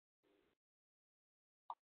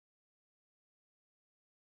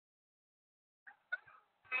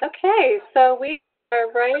Okay, so we are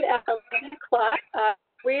right at 11 o'clock.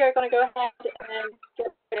 We are going to go ahead and get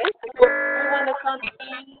started. For everyone that's on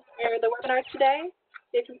the webinar today,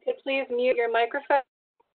 if you could please mute your microphone,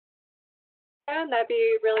 that'd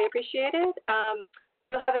be really appreciated.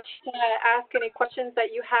 You'll have a chance to ask any questions that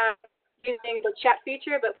you have using the chat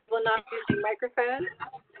feature, but will not using microphone.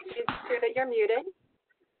 Please make sure that you're muted.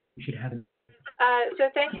 You should have it. So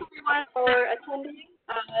thank you everyone for attending.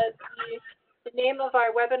 The name of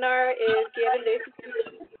our webinar is Invasive,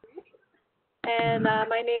 and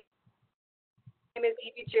my name is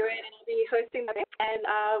Evie Jewett, and I'll be hosting the event. And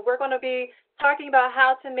we're going to be talking about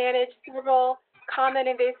how to manage several common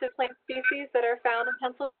invasive plant species that are found in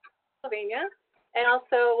Pennsylvania. And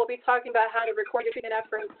also we'll be talking about how to record your treatment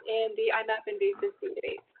efforts in the iMapInvasives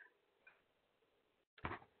database.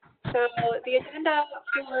 So the agenda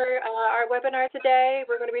for our webinar today,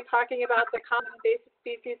 we're going to be talking about the common invasive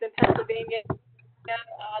species in Pennsylvania.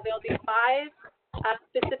 There'll be 5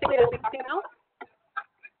 specifically that we'll be talking about.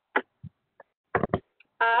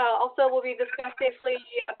 Also, we'll be discussing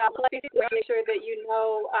about species to make sure that you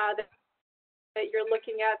know that you're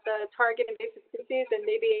looking at the target invasive species and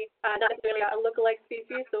maybe not necessarily a lookalike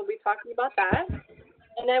species, so we'll be talking about that.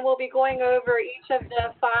 And then we'll be going over each of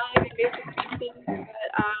the 5 invasive species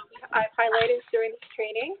that I've highlighted during this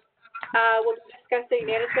training. We'll be discussing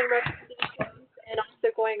management recommendations and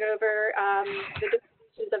also going over the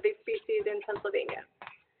distributions of these species in Pennsylvania.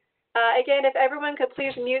 Again, if everyone could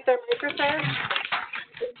please mute their microphone,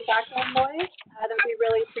 the background noise, that would be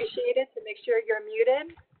really appreciated to make sure you're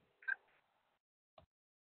muted.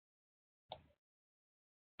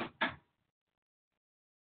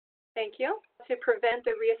 Thank you. To prevent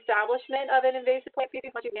the reestablishment of an invasive plant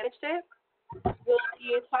species once you've managed it, we'll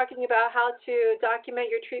be talking about how to document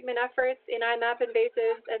your treatment efforts in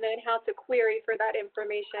iMapInvasives and then how to query for that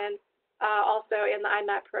information also in the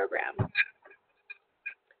iMap program.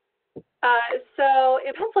 So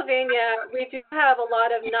in Pennsylvania, we do have a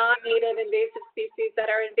lot of non-native invasive species that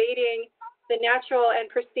are invading the natural and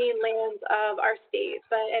pristine lands of our state.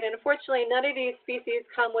 And unfortunately, none of these species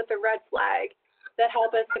come with a red flag that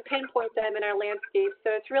help us to pinpoint them in our landscape.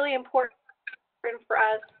 So it's really important for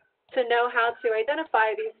us to know how to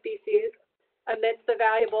identify these species amidst the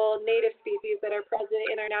valuable native species that are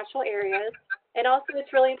present in our natural areas. And also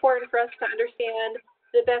it's really important for us to understand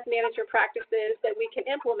the best management practices that we can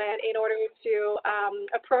implement in order to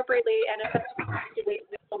appropriately and effectively regulate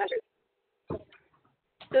measures.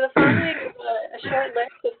 So the following is a short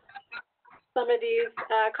list of some of these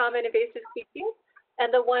common invasive species and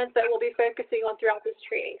the ones that we'll be focusing on throughout this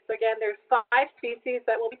training. So again, there's 5 species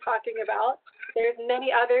that we'll be talking about. There's many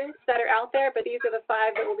others that are out there, but these are the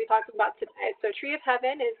 5 that we'll be talking about today. So tree of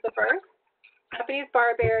heaven is the first, Japanese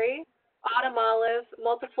barberry, autumn olive,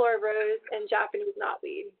 multiflora rose, and Japanese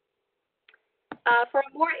knotweed. For a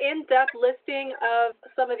more in-depth listing of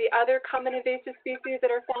some of the other common invasive species that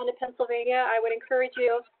are found in Pennsylvania, I would encourage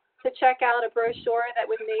you to check out a brochure that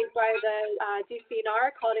was made by the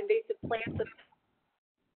DCNR called Invasive Plants of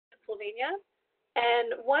Pennsylvania.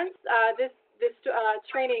 And once this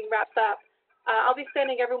training wraps up, I'll be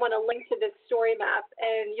sending everyone a link to this story map,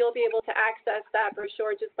 and you'll be able to access that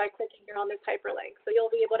brochure just by clicking here on this hyperlink. So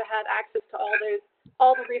you'll be able to have access to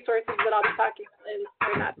all the resources that I'll be talking about in the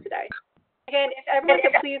story map today. Again, if everyone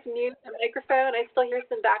could please mute the microphone, I still hear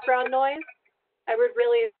some background noise. I would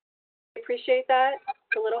really appreciate that.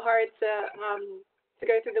 It's a little hard to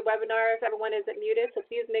go through the webinar if everyone isn't muted, so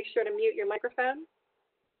please make sure to mute your microphone.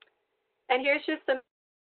 And here's just some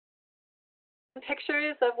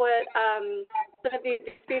pictures of what some of these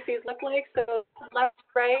species look like. So left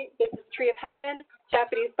to right, this is tree of heaven,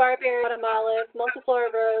 Japanese barberry, autumn olive,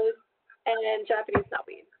 multiflora rose, and Japanese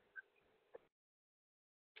knotweed.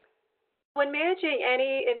 When managing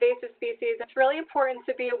any invasive species, it's really important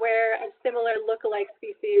to be aware of similar lookalike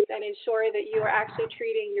species and ensure that you are actually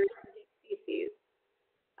treating your target species.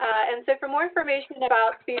 And so for more information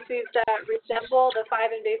about species that resemble the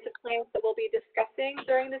 5 invasive plants that we'll be discussing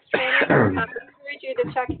during this training, I encourage you to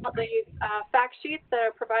check out the fact sheets that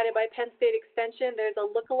are provided by Penn State Extension. There's a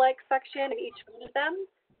lookalike section in each one of them.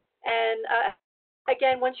 And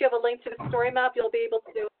again, once you have a link to the story map, you'll be able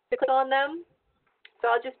to click on them. So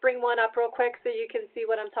I'll just bring one up real quick so you can see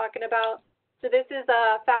what I'm talking about. So this is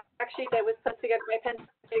a fact sheet that was put together by Penn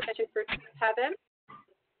State Extension for Tree of Heaven.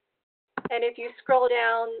 And if you scroll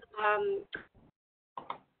down,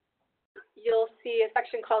 you'll see a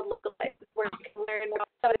section called Lookalike, where you can learn about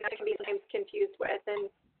something that can be sometimes confused with. And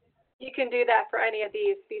you can do that for any of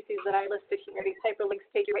these species that I listed here. These hyperlinks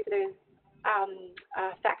take you right to those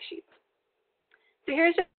fact sheets. So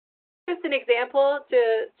here's just an example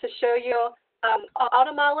to show you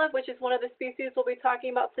Autumn olive, which is one of the species we'll be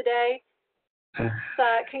talking about today,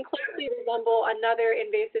 can closely resemble another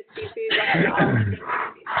invasive species like the olive.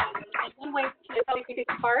 And one way to tell these species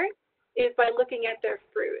apart is by looking at their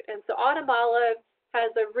fruit. And so autumn olive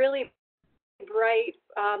has a really bright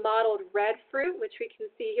mottled red fruit, which we can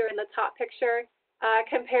see here in the top picture,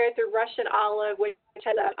 compared to Russian olive, which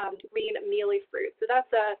has a green mealy fruit. So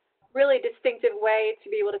that's a really distinctive way to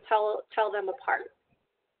be able to tell them apart.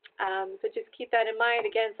 So just keep that in mind.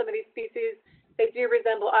 Again, some of these species, they do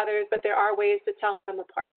resemble others, but there are ways to tell them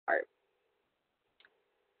apart.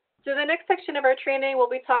 So the next section of our training,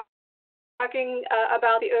 we'll be talking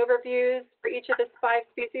about the overviews for each of the 5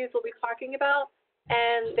 species we'll be talking about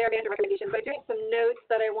and their management recommendations. I do have some notes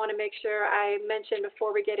that I want to make sure I mention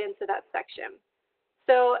before we get into that section.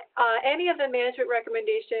 So any of the management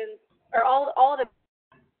recommendations, or all the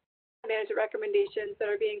management recommendations that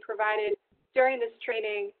are being provided during this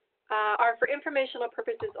training are for informational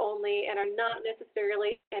purposes only and are not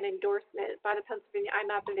necessarily an endorsement by the Pennsylvania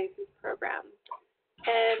iMapInvasives program.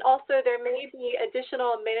 And also, there may be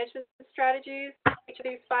additional management strategies for each of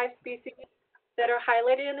these 5 species that are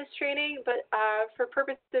highlighted in this training, but for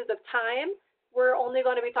purposes of time, we're only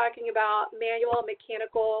going to be talking about manual,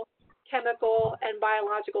 mechanical, chemical, and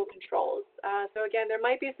biological controls. So again, there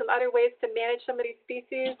might be some other ways to manage some of these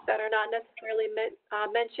species that are not necessarily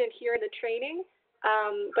mentioned here in the training,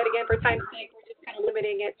 but again, for time's sake, we're just kind of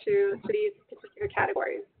limiting it to these particular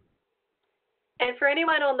categories. And for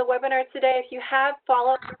anyone on the webinar today, if you have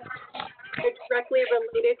follow-up directly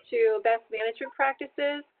related to best management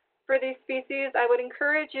practices for these species, I would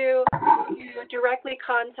encourage you to directly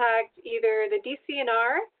contact either the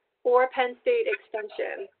DCNR or Penn State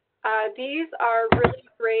Extension. These are really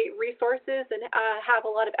great resources and have a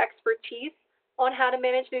lot of expertise on how to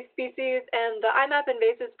manage these species, and the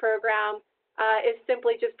iMapInvasives program is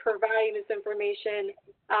simply just providing this information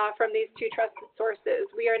from these 2 trusted sources.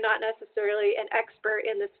 We are not necessarily an expert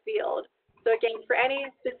in this field. So again, for any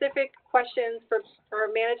specific questions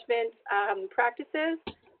for management practices,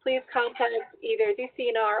 please contact either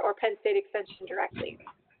DCNR or Penn State Extension directly.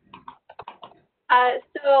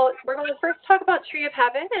 So we're going to first talk about Tree of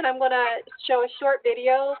Heaven, and I'm going to show a short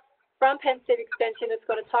video from Penn State Extension that's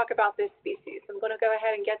going to talk about this species. I'm going to go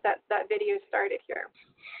ahead and get that video started here.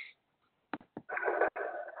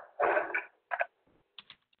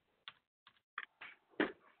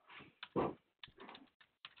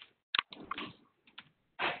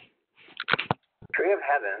 Tree of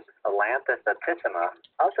Heaven, Ailanthus apissima,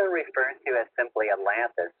 also referred to as simply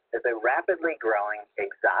ailanthus, is a rapidly growing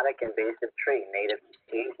exotic invasive tree native to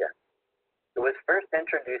Asia. It was first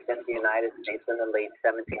introduced into the United States in the late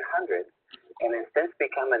 1700s and has since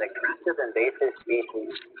become an aggressive invasive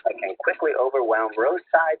species that can quickly overwhelm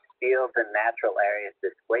roadsides, fields, and natural areas,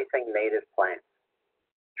 displacing native plants.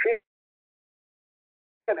 Tree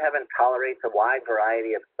of Heaven tolerates a wide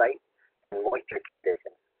variety of site and moisture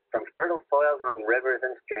conditions, from fertile soils on rivers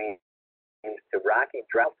and streams to rocky,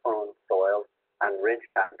 drought-prone soils on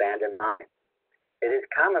ridge-top abandoned mines. It is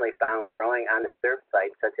commonly found growing on disturbed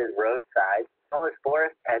sites such as roadsides, as well as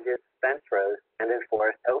forest edges, fence rows, and in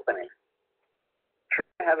forest openings.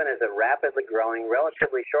 Tree of Heaven is a rapidly growing,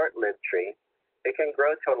 relatively short-lived tree. It can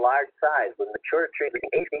grow to a large size, with mature trees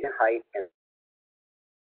reaching 8 feet in height and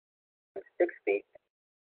 6 feet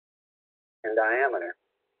in diameter.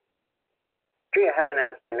 Tree of Heaven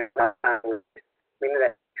is meaning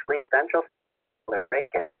that leaf central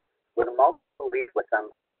vacant with multiple leaflets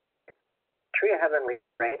on. Tree of Heaven leaves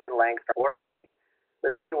range in length from 4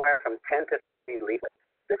 feet, anywhere from 10 to 50 leaflets.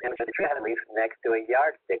 This image of the Tree of Heaven leaf next to a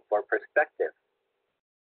yardstick for perspective.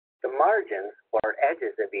 The margins or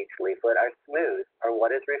edges of each leaflet are smooth, or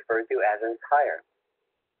what is referred to as entire.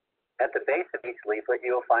 At the base of each leaflet,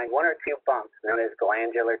 you will find 1 or 2 bumps known as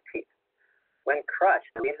glandular teeth. When crushed,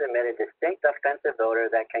 the leaves emit a distinct offensive odor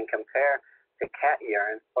that can compare to cat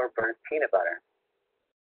urine or burnt peanut butter.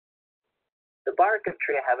 The bark of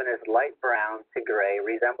Tree of Heaven is light brown to gray,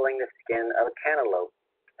 resembling the skin of a cantaloupe.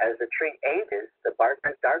 As the tree ages, the bark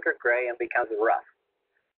turns darker gray and becomes rough.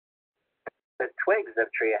 The twigs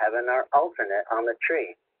of Tree of Heaven are alternate on the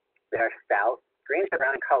tree. They are stout, greenish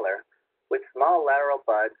brown in color, with small lateral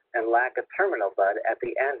buds and lack a terminal bud at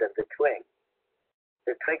the end of the twig.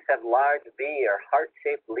 The twigs have large V or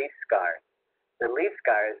heart-shaped leaf scars. The leaf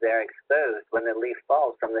scars are exposed when the leaf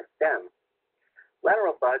falls from the stem.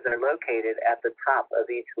 Lateral buds are located at the top of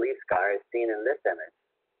each leaf scar, as seen in this image.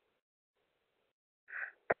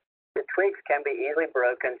 The twigs can be easily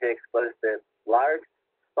broken to expose the large,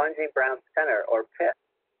 spongy brown center or pith.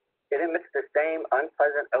 It emits the same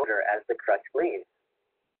unpleasant odor as the crushed leaves.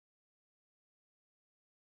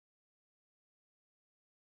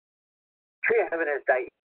 Tree of heaven is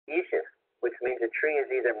dioecious, which means a tree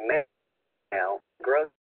is either male,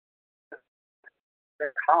 grows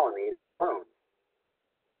in colonies alone.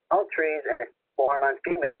 All trees form on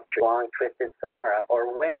female trees, long twisted samara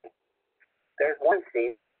or wing. There's one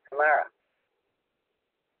seed, samara.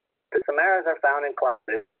 The samaras are found in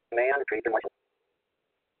clusters, may on trees.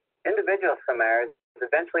 Individual samaras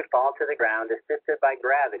eventually fall to the ground assisted by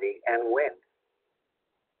gravity and wind.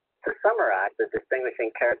 To summarize, the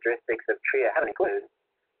distinguishing characteristics of tree of heaven include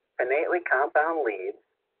pinnately compound leaves,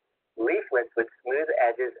 leaflets with smooth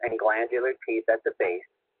edges and glandular teeth at the base,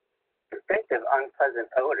 distinctive unpleasant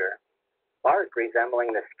odor, bark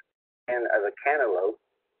resembling the skin of a cantaloupe,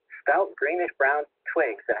 stout greenish-brown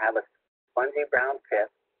twigs that have a spongy brown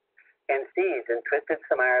tip, and seeds and twisted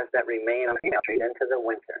samaras that remain on female trees into the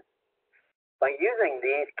winter. By using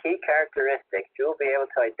these key characteristics, you will be able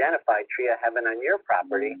to identify tree of heaven on your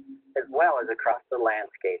property as well as across the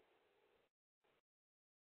landscape.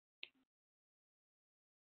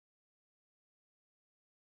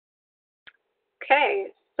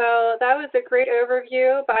 Okay, so that was a great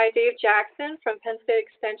overview by Dave Jackson from Penn State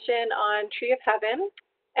Extension on Tree of Heaven.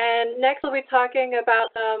 And next we'll be talking about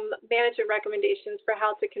some management recommendations for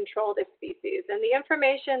how to control this species. And the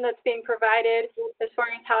information that's being provided as far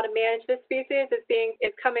as how to manage this species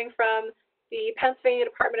is coming from the Pennsylvania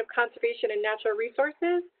Department of Conservation and Natural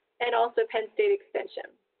Resources and also Penn State Extension.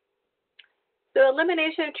 So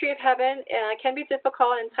elimination of Tree of Heaven can be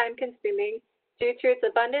difficult and time-consuming due to its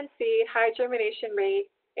abundant seed, high germination rate,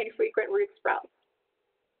 and frequent root sprouts.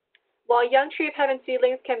 While young Tree of Heaven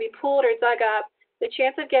seedlings can be pulled or dug up, the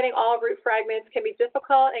chance of getting all root fragments can be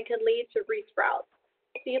difficult and can lead to resprouts.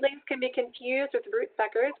 Seedlings can be confused with root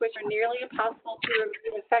suckers, which are nearly impossible to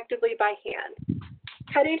remove effectively by hand.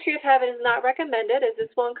 Cutting Tree of Heaven is not recommended, as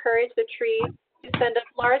this will encourage the tree to send up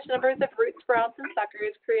large numbers of root sprouts and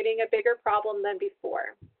suckers, creating a bigger problem than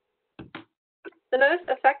before. The most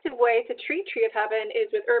effective way to treat Tree of Heaven is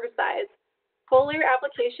with herbicides. Foliar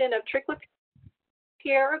application of triclopyr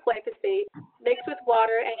or glyphosate mixed with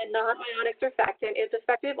water and a non-ionic surfactant is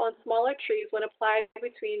effective on smaller trees when applied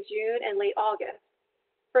between June and late August.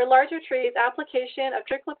 For larger trees, application of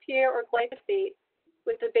triclopyr or glyphosate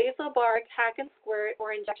with the basal bark, hack and squirt,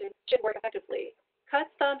 or injection should work effectively. Cut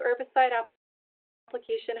stump herbicide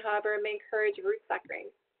application, however, may encourage root suckering.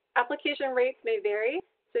 Application rates may vary,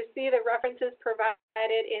 so see the references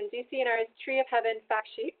provided in DCNR's Tree of Heaven fact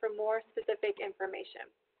sheet for more specific information.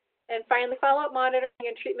 And finally, follow-up monitoring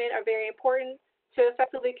and treatment are very important to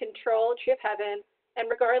effectively control Tree of Heaven, and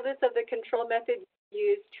regardless of the control method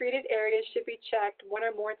used, treated areas should be checked one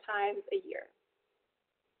or more times a year.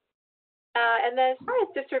 And then as far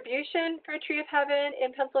as distribution for Tree of Heaven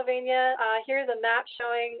in Pennsylvania, here's a map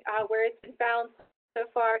showing where it's been found so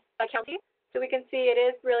far by county. So we can see it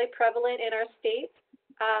is really prevalent in our state.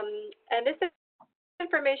 And this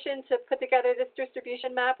information to put together this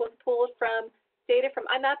distribution map was pulled from data from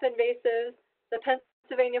iMapInvasives, the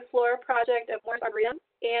Pennsylvania Flora Project of Morris Arboretum,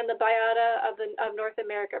 and the Biota of North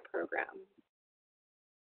America program.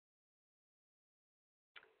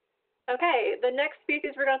 Okay, the next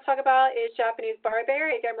species we're going to talk about is Japanese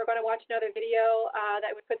barberry. Again, we're going to watch another video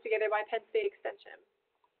that was put together by Penn State Extension.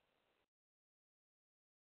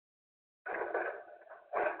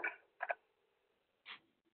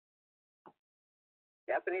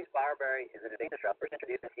 Japanese barberry is an invasive shrub first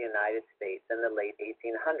introduced into the United States in the late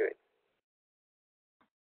 1800s.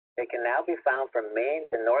 It can now be found from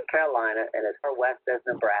Maine to North Carolina and as far west as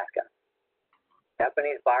Nebraska.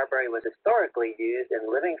 Japanese barberry was historically used in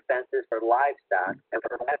living fences for livestock and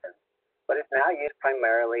for weapons, but it's now used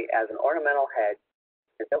primarily as an ornamental hedge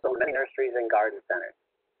and built in many nurseries and garden centers.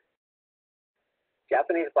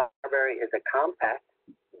 Japanese barberry is a compact,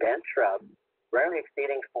 dense shrub, rarely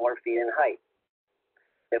exceeding 4 feet in height.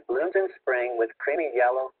 It blooms in spring with creamy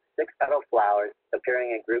yellow, 6-petal flowers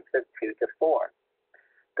appearing in groups of 2 to 4.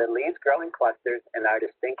 The leaves grow in clusters and are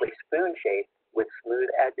distinctly spoon-shaped with smooth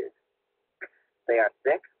edges. They are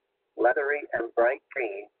thick, leathery, and bright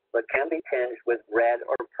green, but can be tinged with red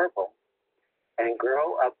or purple and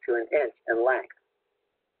grow up to an inch in length.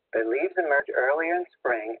 The leaves emerge earlier in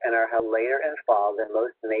spring and are held later in fall than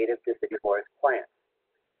most native deciduous forest plants.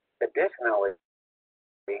 Additionally,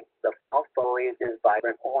 the fall foliage is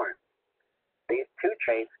vibrant orange. These two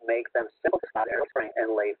traits make them simple to spot in early spring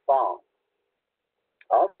and late fall.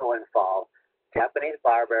 Also in fall, Japanese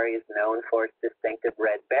barberry is known for its distinctive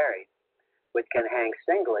red berries, which can hang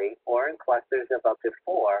singly or in clusters of up to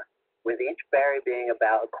 4, with each berry being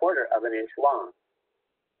about 1/4 of an inch long.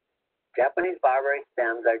 Japanese barberry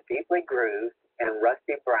stems are deeply grooved and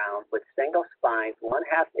rusty brown with single spines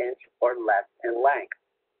 1/2 inch or less in length.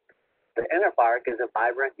 The inner bark is a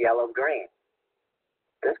vibrant yellow-green.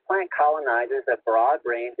 This plant colonizes a broad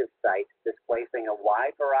range of sites, displacing a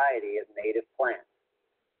wide variety of native plants,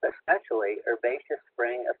 especially herbaceous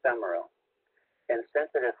spring ephemeral. And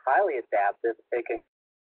since it is highly adaptive, it can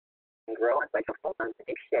grow in full sun,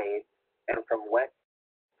 deep shade, and from wet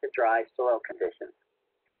to dry soil conditions.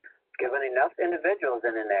 Given enough individuals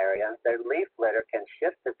in an area, their leaf litter can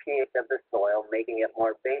shift the pH of the soil, making it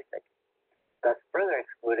more basic, thus further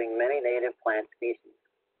excluding many native plant species.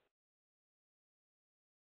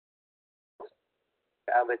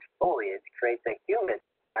 Of its foliage creates a humid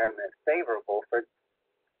environment favorable for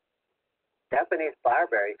Japanese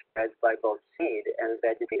barberry spreads by both seed and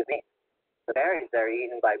vegetative meat. The berries are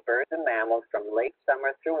eaten by birds and mammals from late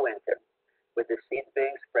summer through winter, with the seeds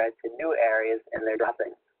being spread to new areas in their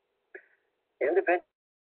droppings.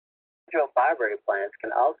 Individual barberry plants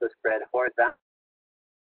can also spread horizontally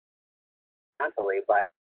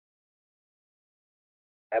by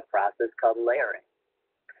a process called layering.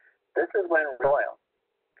 This is when royal.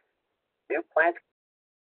 New plants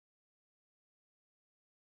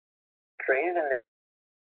created in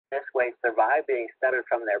this way survive being severed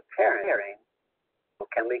from their parent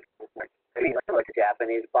can be similar to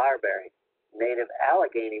Japanese barberry, native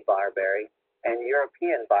Allegheny barberry, and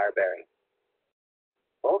European barberry.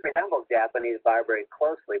 Both resemble Japanese barberry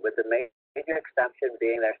closely, with the major exception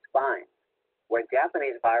being their spines. Where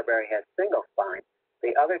Japanese barberry has single spines,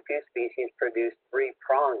 the other two species produce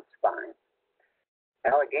three-pronged spines.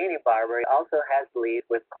 Allegheny barberry also has leaves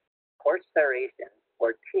with coarse serrations,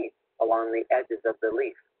 or teeth, along the edges of the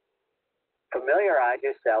leaf. Familiarize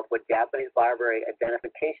yourself with Japanese barberry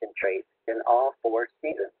identification traits in all four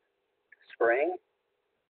seasons: spring,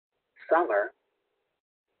 summer,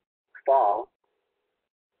 fall,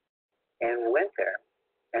 and winter,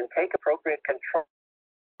 and take appropriate control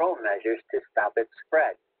measures to stop its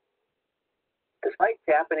spread. Despite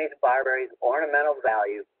Japanese barberry's ornamental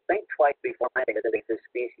value, think twice before planting an invasive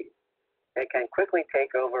species. It can quickly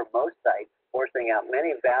take over most sites, forcing out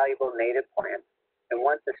many valuable native plants, and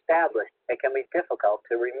once established, it can be difficult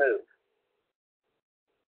to remove.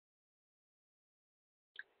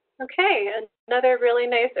 Okay, another really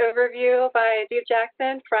nice overview by Steve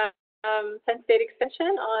Jackson from Penn State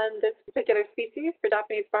Extension on this particular species for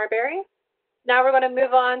Japanese barberry. Now we're going to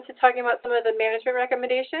move on to talking about some of the management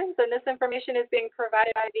recommendations, and this information is being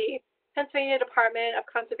provided by the Pennsylvania Department of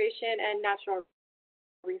Conservation and Natural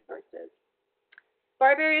Resources.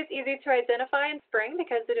 Barberry is easy to identify in spring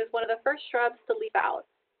because it is one of the first shrubs to leaf out.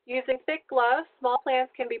 Using thick gloves, small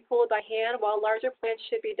plants can be pulled by hand while larger plants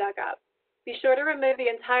should be dug up. Be sure to remove the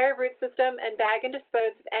entire root system and bag and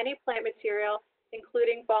dispose of any plant material,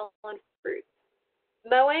 including fallen fruits.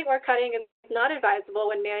 Mowing or cutting is not advisable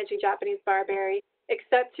when managing Japanese barberry,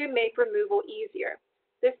 except to make removal easier.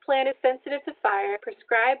 This plant is sensitive to fire.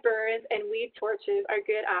 Prescribed burns and weed torches are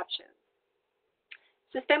good options.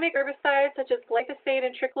 Systemic herbicides such as glyphosate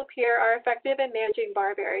and triclopyr are effective in managing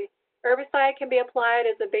barberry. Herbicide can be applied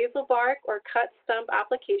as a basal bark or cut stump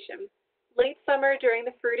application. Late summer during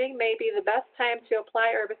the fruiting may be the best time to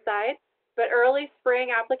apply herbicide, but early spring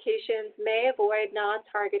applications may avoid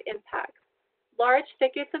non-target impacts. Large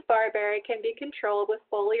thickets of barberry can be controlled with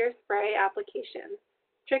foliar spray applications.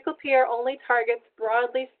 Triclopyr only targets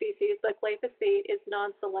broadleaf species, but glyphosate is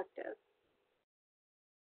non-selective.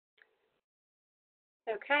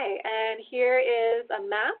 Okay, and here is a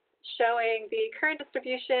map showing the current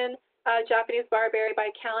distribution of Japanese barberry by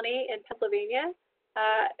county in Pennsylvania.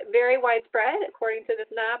 Very widespread, according to this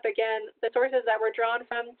map. Again, the sources that were drawn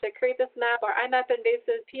from to create this map are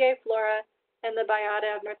iMapInvasives, PA Flora, and the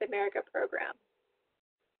Biota of North America program.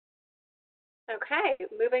 Okay,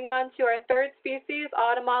 moving on to our third species,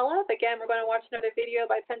 autumn olive. Again, we're going to watch another video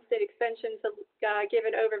by Penn State Extension to give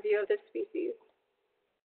an overview of this species.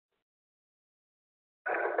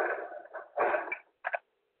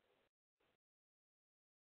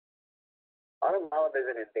 Autumn olive is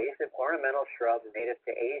an invasive ornamental shrub native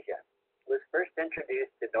to Asia. It was first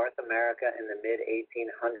introduced to North America in the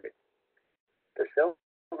mid-1800s. The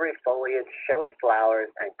silvery foliage, showy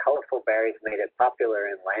flowers, and colorful berries made it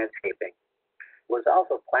popular in landscaping. It was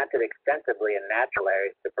also planted extensively in natural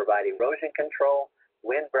areas to provide erosion control,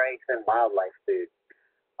 windbreaks, and wildlife food.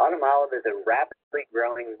 Autumn olive is a rapidly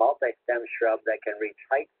growing multi-stem shrub that can reach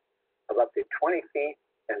heights of up to 20 feet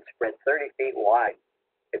and spread 30 feet wide.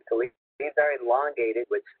 Its leaves are elongated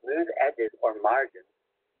with smooth edges or margins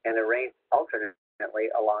and arranged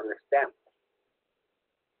alternately along the stem.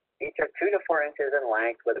 Each are 2 to 4 inches in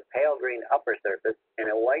length with a pale green upper surface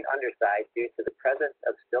and a white underside due to the presence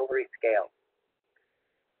of silvery scales.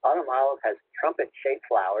 Autumn olive has trumpet-shaped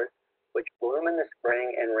flowers, which bloom in the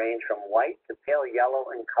spring and range from white to pale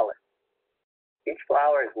yellow in color. Each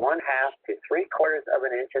flower is 1/2 to 3/4 of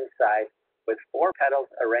an inch in size, with 4 petals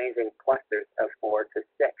arranged in clusters of 4 to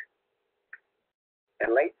 6.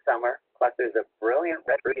 In late summer, clusters of brilliant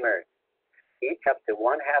red fruit emerge, each up to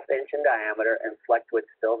 1/2 inch in diameter and flecked with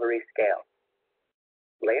silvery scales.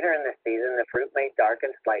 Later in the season, the fruit may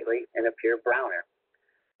darken slightly and appear browner.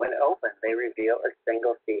 When open, they reveal a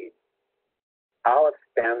single seed. Olive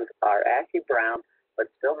stems are ashy brown,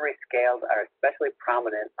 but silvery scales are especially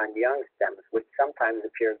prominent on young stems, which sometimes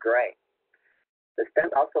appear gray. The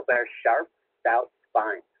stems also bear sharp, stout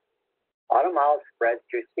spines. Autumn olive spreads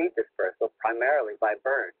through seed dispersal primarily by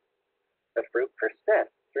birds. The fruit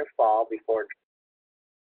persists through fall before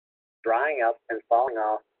drying up and falling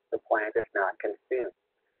off the plant if not consumed.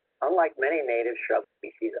 Unlike many native shrub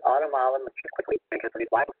species, autumn olive matures quickly and can produce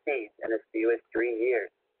viable seeds in as few as 3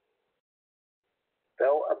 years.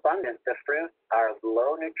 Though abundant, the fruit are of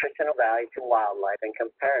low nutritional value to wildlife in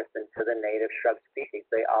comparison to the native shrub species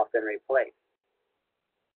they often replace.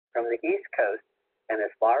 From the East Coast and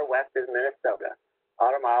as far west as Minnesota,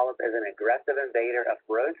 autumn olive is an aggressive invader of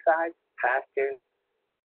roadsides, pastures,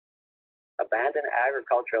 abandoned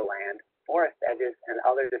agricultural land, forest edges, and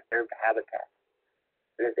other disturbed habitats.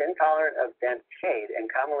 It is intolerant of dense shade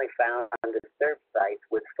and commonly found on disturbed sites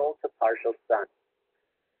with full to partial sun.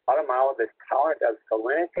 Autumn olive is tolerant of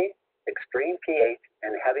salinity, extreme pH,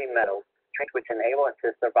 and heavy metals, traits which enable it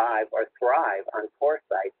to survive or thrive on poor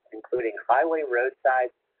sites, including highway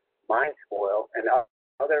roadsides, mine spoil, and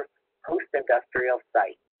other post-industrial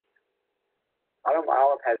sites. Autumn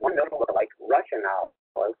olive has one notable lookalike, Russian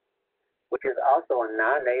olive, which is also a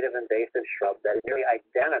non-native invasive shrub that is nearly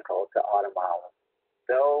identical to autumn olive.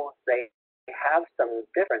 Though they have some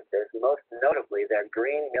differences, most notably their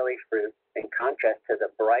green mealy fruit in contrast to the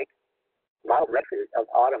bright, mild red fruit of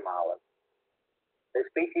autumn olive. The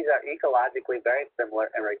species are ecologically very similar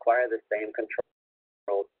and require the same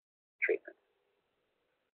controlled treatment.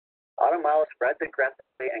 Autumn olive spreads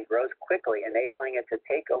aggressively and grows quickly, enabling it to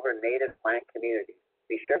take over native plant communities.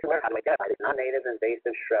 Be sure to learn how to identify this non-native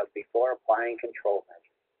invasive shrub before applying control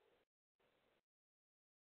measures.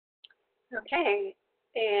 Okay,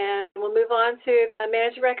 and we'll move on to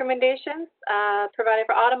management recommendations provided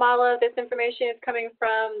for autumn olive. This information is coming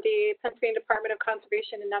from the Pennsylvania Department of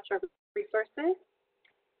Conservation and Natural Resources.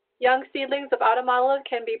 Young seedlings of autumn olive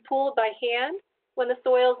can be pulled by hand when the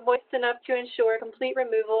soil is moist enough to ensure complete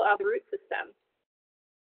removal of the root system.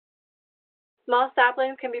 Small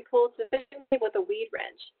saplings can be pulled sufficiently with a weed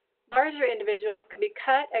wrench. Larger individuals can be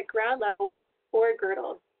cut at ground level or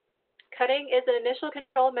girdled. Cutting is an initial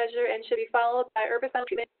control measure and should be followed by herbicide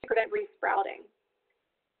treatment to prevent resprouting.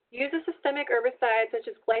 Use a systemic herbicide such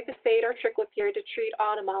as glyphosate or triclopyr to treat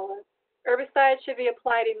autumn olive. Herbicide should be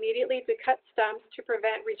applied immediately to cut stumps to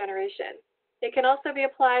prevent regeneration. It can also be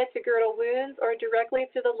applied to girdle wounds or directly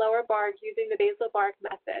to the lower bark using the basal bark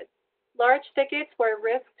method. Large thickets where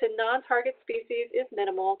risk to non-target species is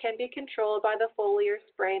minimal can be controlled by the foliar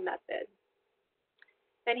spray method.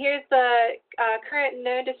 And here's the current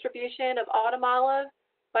known distribution of autumn olive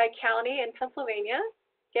by county in Pennsylvania.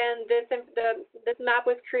 Again, this map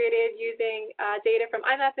was created using data from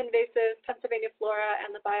iMapInvasives, Pennsylvania Flora,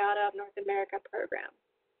 and the Biota of North America program.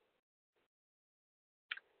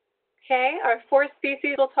 Okay, our fourth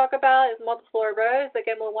species we'll talk about is multiflora rose.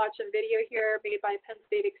 Again, we'll watch a video here made by Penn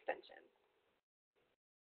State Extension.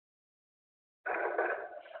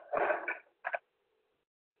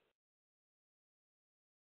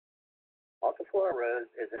 Multiflora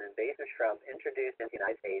rose is an invasive shrub introduced in the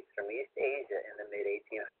United States from East Asia in the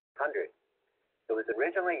mid-1800s. It was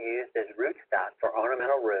originally used as rootstock for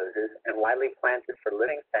ornamental roses and widely planted for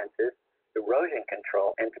living fences, erosion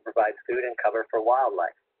control, and to provide food and cover for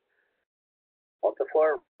wildlife.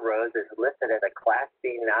 Multiflora rose is listed as a Class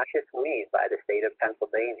B noxious weed by the state of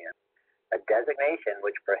Pennsylvania, a designation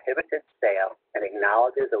which prohibits its sale and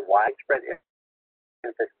acknowledges a widespread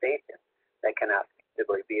infestation that cannot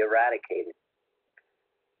feasibly be eradicated.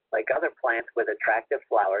 Like other plants with attractive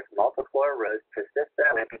flowers, multiflora rose persists in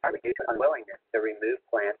our land partly due to unwillingness to remove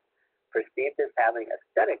plants perceived as having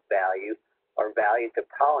aesthetic value or value to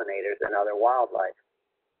pollinators and other wildlife.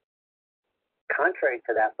 Contrary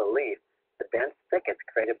to that belief, the dense thickets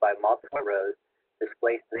created by multiflora rose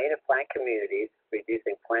displaced native plant communities,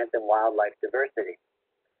 reducing plant and wildlife diversity.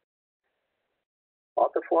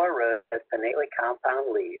 Multiflora rose has pinnately compound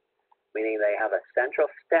leaves, meaning they have a central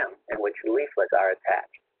stem in which leaflets are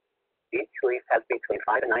attached. Each leaf has between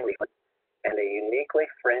 5 and 9 leaflets and a uniquely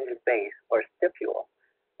fringed base or stipule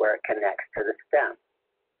where it connects to the stem.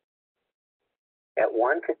 At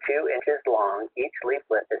 1 to 2 inches long, each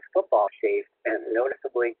leaflet is football-shaped and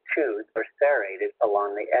noticeably toothed or serrated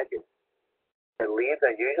along the edges. The leaves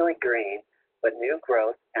are usually green, but new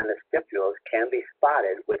growth and the stipules can be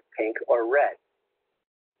spotted with pink or red.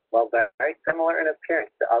 While very similar in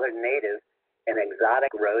appearance to other native and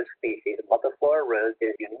exotic rose species, multiflora rose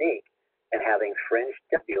is unique in having fringed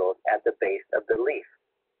stipules at the base of the leaf.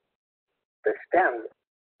 The stems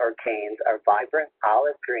or canes are vibrant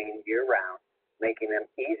olive green year-round, making them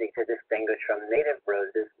easy to distinguish from native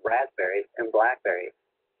roses, raspberries, and blackberries.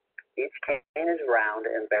 Each cane is round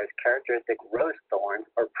and bears characteristic rose thorns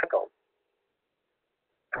or prickles.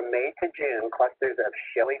 From May to June, clusters of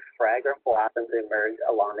showy, fragrant blossoms emerge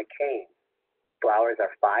along the canes. Flowers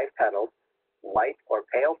are 5-petaled, white or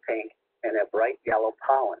pale pink, and a bright yellow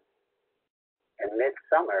pollen. In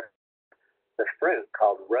midsummer, the fruit,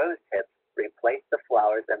 called rose hips, replace the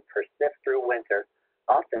flowers and persist through winter,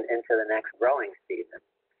 often into the next growing season.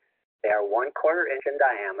 They are 1/4 inch in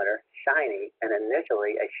diameter, shiny, and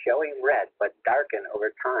initially a showy red, but darken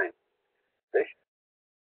over time. This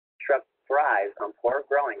shrub thrives on poor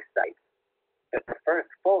growing sites. It prefers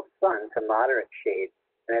full sun to moderate shade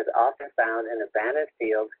and is often found in abandoned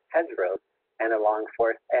fields, hedgerows, and along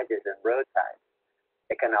forest edges and roadsides.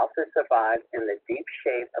 It can also survive in the deep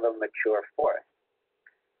shade of a mature forest.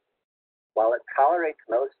 While it tolerates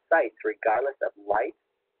most sites regardless of light,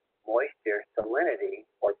 moisture, salinity,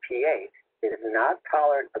 or pH, it is not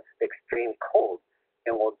tolerant of extreme cold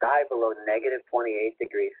and will die below -28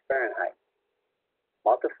 degrees Fahrenheit.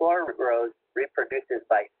 Multiflora rose reproduces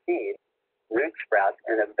by seed, root sprouts,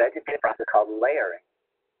 and a vegetative process called layering.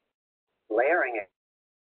 Layering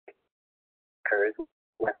occurs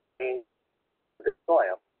when the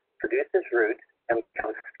soil produces roots and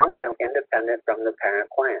becomes independent from the parent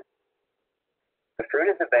plant. The fruit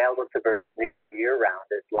is available to birds year-round,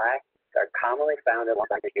 as lacs are commonly found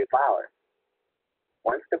alongside the flowers.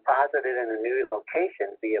 Once deposited in a new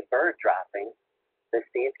location via bird dropping, the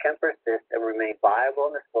seeds can persist and remain viable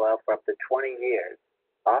in the soil for up to 20 years,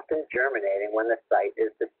 often germinating when the site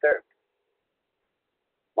is disturbed.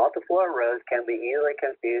 Multiflora rose can be easily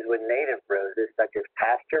confused with native roses such as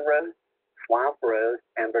pasture rose, swamp rose,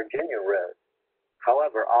 and Virginia rose.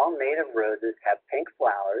 However, all native roses have pink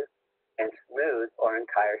flowers and smooth or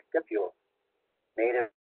entire stipules.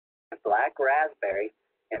 Native black raspberry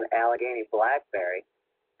and Allegheny blackberry,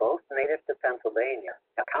 both native to Pennsylvania,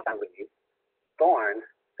 have compound leaves, thorns,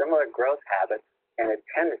 similar growth habits, and a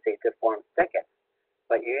tendency to form thickets,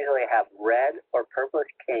 but usually have red or purplish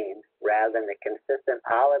canes rather than the consistent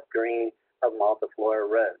olive green of multiflora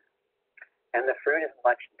rose. And the fruit is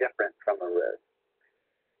much different from a rose.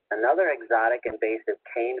 Another exotic invasive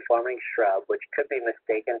cane-forming shrub which could be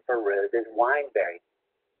mistaken for rose is wineberry,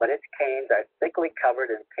 but its canes are thickly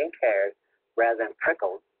covered in pink hairs rather than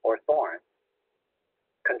prickles or thorns.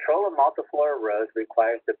 Control of multiflora rose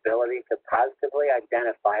requires the ability to positively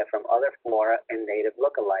identify from other flora and native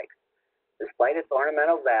lookalikes. Despite its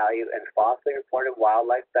ornamental value and falsely reported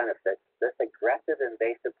wildlife benefits, this aggressive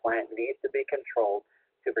invasive plant needs to be controlled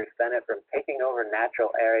to prevent it from taking over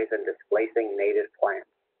natural areas and displacing native plants.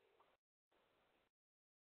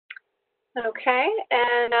 Okay,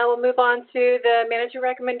 and now we'll move on to the management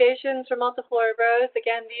recommendations for multiflora rose.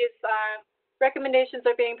 Again, these recommendations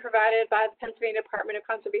are being provided by the Pennsylvania Department of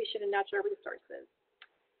Conservation and Natural Resources.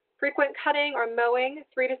 Frequent cutting or mowing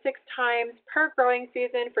 3 to 6 times per growing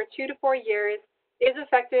season for 2 to 4 years is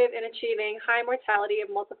effective in achieving high mortality of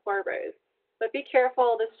multiflora rose. But be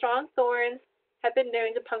careful, the strong thorns have been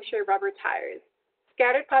known to puncture rubber tires.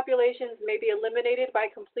 Scattered populations may be eliminated by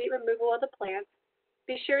complete removal of the plants.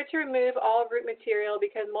 Be sure to remove all root material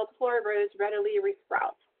because multiflora rose readily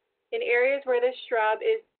resprouts. In areas where this shrub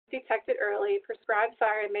is detected early, prescribed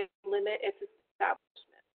siren may limit its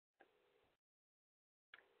establishment.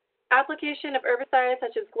 Application of herbicides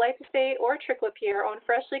such as glyphosate or triclopyr on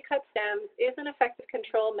freshly cut stems is an effective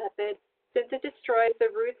control method since it destroys the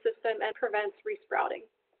root system and prevents resprouting.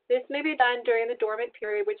 This may be done during the dormant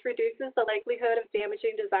period, which reduces the likelihood of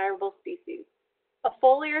damaging desirable species. A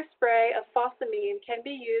foliar spray of phosphamine can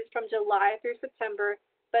be used from July through September,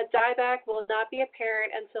 but dieback will not be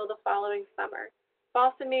apparent until the following summer.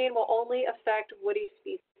 Phosphamine will only affect woody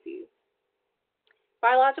species.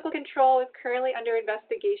 Biological control is currently under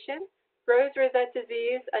investigation. Rose rosette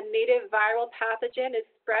disease, a native viral pathogen, is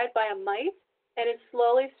spread by a mite and is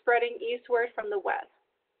slowly spreading eastward from the west.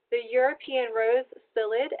 The European rose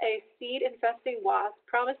psyllid, a seed-infesting wasp,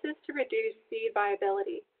 promises to reduce seed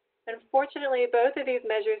viability. Unfortunately, both of these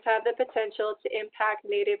measures have the potential to impact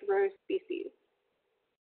native rose species.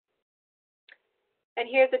 And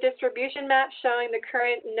here's a distribution map showing the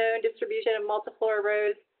current known distribution of multiflora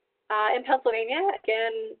rose in Pennsylvania.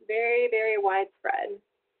 Again, very, very widespread.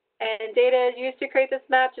 And data used to create this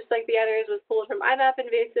map, just like the others, was pulled from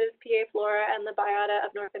iMapInvasives, PA Flora, and the Biota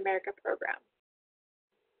of North America program.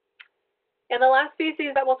 And the last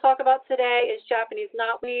species that we'll talk about today is Japanese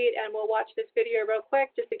knotweed, and we'll watch this video real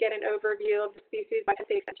quick just to get an overview of the species by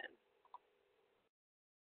state extension.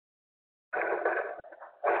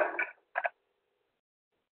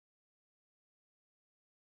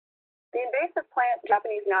 The invasive plant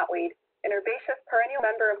Japanese knotweed, an herbaceous perennial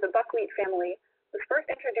member of the buckwheat family, was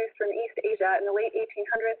first introduced from East Asia in the late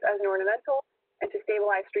 1800s as an ornamental and to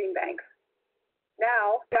stabilize stream banks.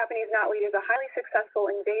 Now, Japanese knotweed is a highly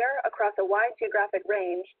successful invader across a wide geographic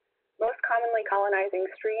range, most commonly colonizing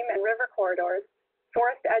stream and river corridors,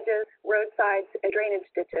 forest edges, roadsides, and drainage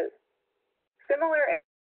ditches. Similar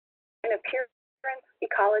in appearance,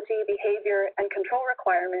 ecology, behavior, and control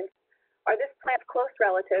requirements are this plant's close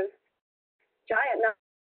relatives, giant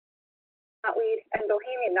knotweed and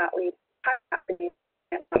Bohemian knotweed.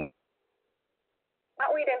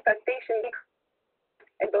 Knotweed infestation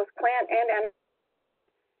in both plant and animal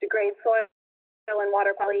degrades soil and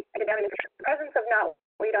water quality and contaminants. The presence of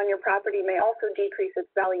knotweed on your property may also decrease its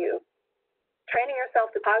value. Training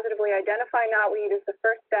yourself to positively identify knotweed is the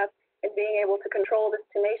first step in being able to control this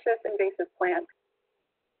tenacious invasive plant.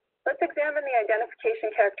 Let's examine the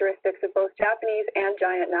identification characteristics of both Japanese and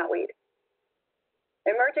giant knotweed.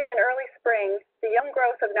 Emerging in early spring, the young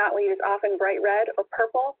growth of knotweed is often bright red or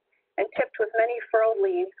purple and tipped with many furled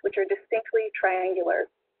leaves, which are distinctly triangular.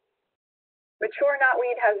 Mature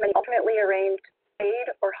knotweed has many alternately arranged spade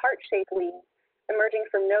or heart-shaped leaves emerging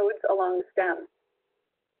from nodes along the stem.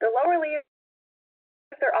 The lower leaves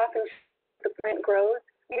are often the plant grows,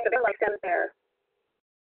 leaving the like stems bare.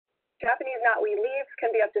 Japanese knotweed leaves can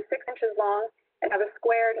be up to 6 inches long and have a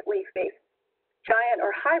squared leaf base. Giant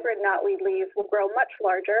or hybrid knotweed leaves will grow much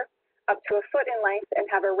larger, up to 1 foot in length, and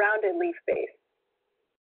have a rounded leaf base.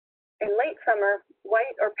 In late summer,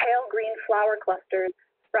 white or pale green flower clusters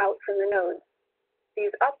sprout from the nodes. These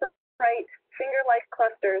upright, finger-like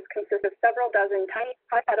clusters consist of several dozen tiny,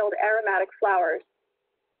 high-petaled aromatic flowers.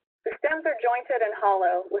 The stems are jointed and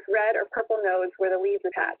hollow, with red or purple nodes where the leaves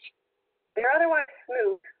attach. They are otherwise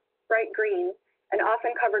smooth, bright green, and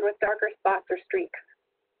often covered with darker spots or streaks.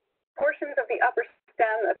 Portions of the upper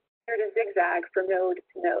stem appear to zigzag from node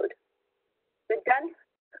to node. The dense,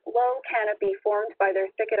 low canopy formed by their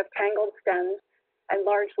thicket of tangled stems and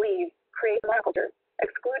large leaves creates monoculture,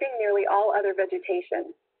 excluding nearly all other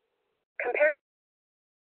vegetation. Compared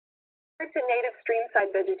to native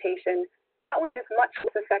streamside vegetation, knotweed is much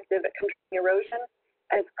less effective at controlling erosion,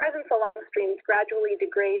 and its presence along streams gradually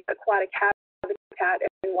degrades aquatic habitat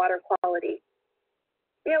and water quality.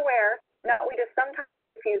 Be aware, knotweed is sometimes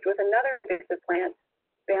confused with another invasive plant,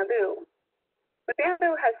 bamboo. But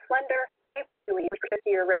bamboo has slender, leaves which persist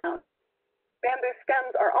year-round. Bamboo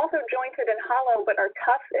stems are also jointed and hollow but are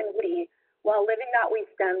tough and woody, while living knotweed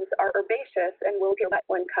stems are herbaceous and will get wet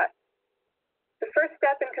when cut. The first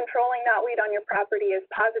step in controlling knotweed on your property is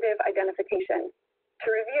positive identification. To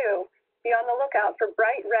review, be on the lookout for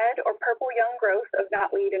bright red or purple young growth of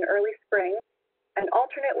knotweed in early spring and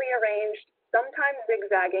alternately arranged, sometimes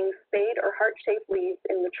zigzagging, spade or heart-shaped leaves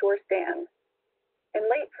in mature stands. In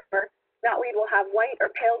late summer, knotweed will have white or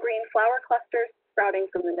pale green flower clusters sprouting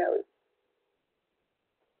from the nodes.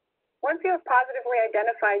 Once you have positively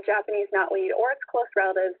identified Japanese knotweed or its close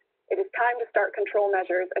relatives, it is time to start control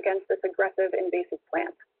measures against this aggressive invasive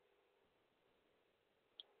plant.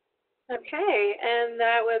 Okay, and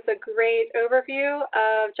that was a great overview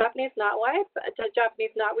of Japanese knotweed.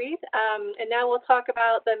 And now we'll talk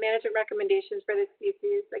about the management recommendations for this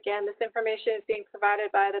species. Again, this information is being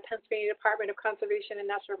provided by the Pennsylvania Department of Conservation and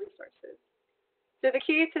Natural Resources. So the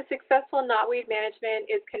key to successful knotweed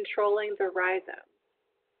management is controlling the rhizome.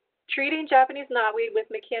 Treating Japanese knotweed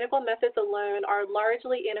with mechanical methods alone are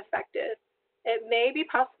largely ineffective. It may be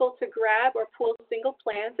possible to grab or pull single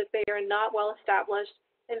plants if they are not well established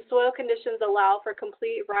and soil conditions allow for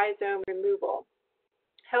complete rhizome removal.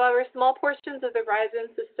 However, small portions of the rhizome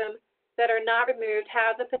system that are not removed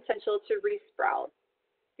have the potential to resprout.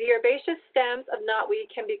 The herbaceous stems of knotweed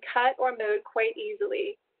can be cut or mowed quite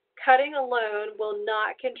easily. Cutting alone will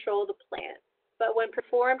not control the plant, but when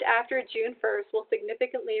performed after June 1st will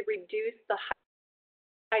significantly reduce the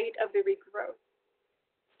height of the regrowth.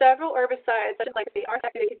 Several herbicides, such as glyphosate, are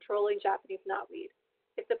effective in controlling Japanese knotweed.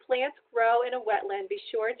 If the plants grow in a wetland, be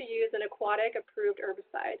sure to use an aquatic approved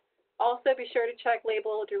herbicide. Also, be sure to check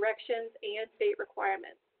label directions and state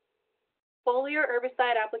requirements. Foliar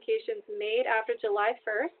herbicide applications made after July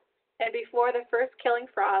 1st and before the first killing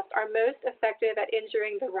frost are most effective at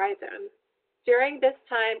injuring the rhizomes. During this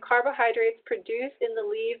time, carbohydrates produced in the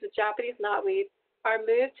leaves of Japanese knotweed are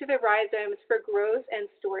moved to the rhizomes for growth and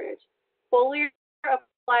storage. Foliar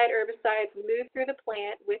applied herbicides move through the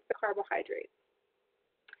plant with the carbohydrates.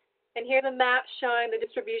 And here's a map showing the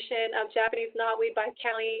distribution of Japanese knotweed by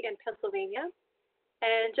county in Pennsylvania.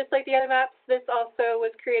 And just like the other maps, this also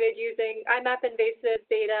was created using iMapInvasives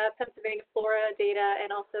data, Pennsylvania Flora data, and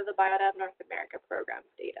also the Biodab North America programs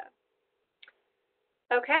data.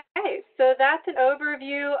 Okay, so that's an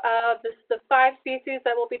overview of the 5 species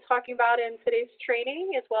that we'll be talking about in today's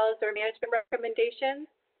training, as well as their management recommendations.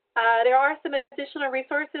 There are some additional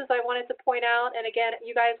resources I wanted to point out, and again,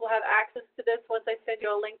 you guys will have access to this once I send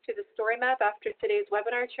you a link to the story map after today's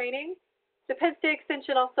webinar training. The Penn State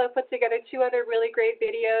Extension also put together 2 other really great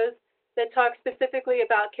videos that talk specifically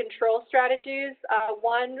about control strategies,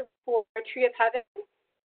 one for Tree of Heaven,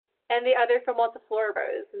 and the other for multiflora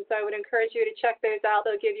rose. And so I would encourage you to check those out.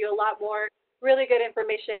 They'll give you a lot more really good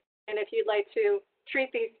information and if you'd like to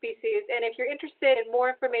treat these species. And if you're interested in more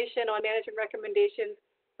information on management recommendations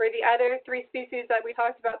for the other 3 species that we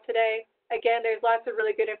talked about today, again, there's lots of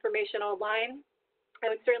really good information online. I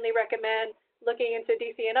would certainly recommend looking into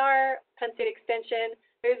DCNR, Penn State Extension.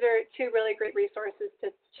 Those are 2 really great resources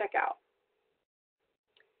to check out.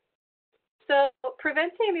 So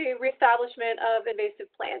preventing the reestablishment of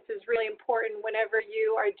invasive plants is really important whenever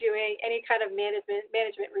you are doing any kind of management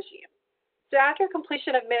regime. So after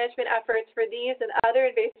completion of management efforts for these and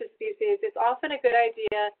other invasive species, it's often a good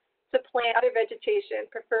idea to plant other vegetation,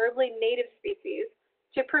 preferably native species,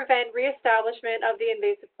 to prevent reestablishment of the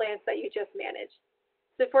invasive plants that you just managed.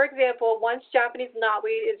 So for example, once Japanese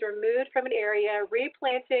knotweed is removed from an area,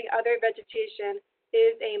 replanting other vegetation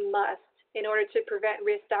is a must in order to prevent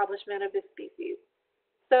reestablishment of this species.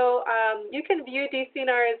 So you can view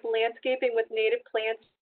DCNR's landscaping with native plants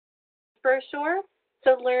brochure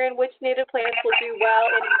to learn which native plants will do well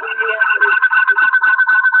in an area.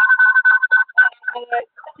 Someone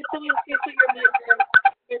please put your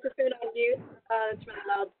microphone on mute. It's really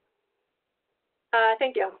loud.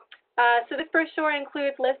 Thank you. So this brochure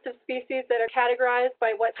includes lists of species that are categorized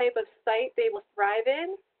by what type of site they will thrive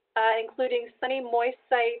in, including sunny moist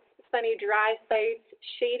sites, sunny dry sites,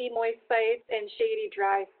 shady moist sites, and shady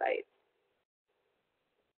dry sites.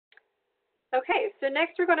 Okay, so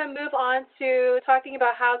next we're going to move on to talking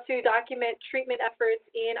about how to document treatment efforts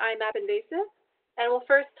in iMapInvasives. And we'll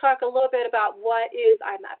first talk a little bit about what is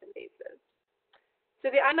iMapInvasives. So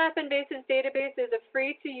the iMapInvasives database is a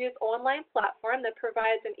free-to-use online platform that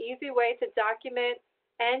provides an easy way to document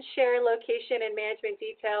and share location and management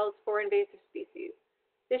details for invasive species.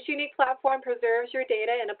 This unique platform preserves your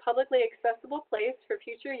data in a publicly accessible place for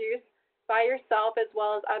future use by yourself as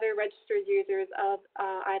well as other registered users of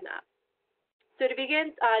iMap. So to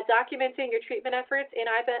begin documenting your treatment efforts in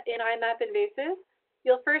iMapInvasives,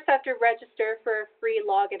 you'll first have to register for a free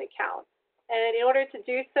login account. And in order to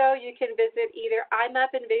do so, you can visit either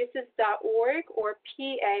iMapInvasives.org or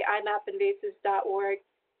PAIMapInvasives.org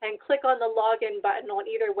and click on the login button on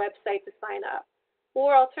either website to sign up.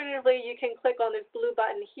 Or alternatively, you can click on this blue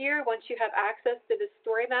button here once you have access to the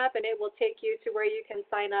story map, and it will take you to where you can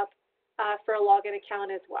sign up for a login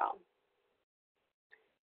account as well.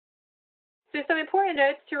 So some important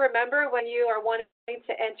notes to remember when you are wanting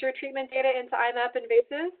to enter treatment data into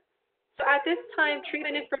iMapInvasives. So at this time,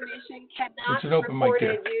 treatment information cannot be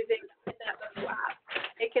reported using the iMap app.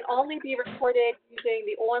 It can only be reported using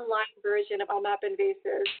the online version of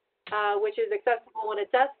iMapInvasives, which is accessible on a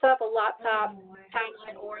desktop, a laptop,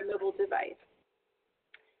 tablet, or a mobile device.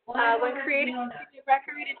 When creating a treatment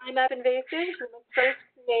record in iMapInvasives, you must first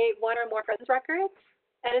create 1 or more presence records.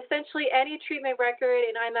 And essentially, any treatment record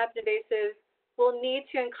in iMapInvasives will need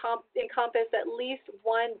to encompass at least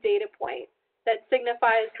 1 data point that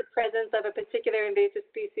signifies the presence of a particular invasive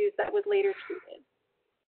species that was later treated.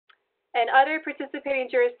 And other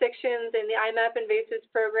participating jurisdictions in the iMapInvasives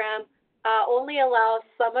program only allow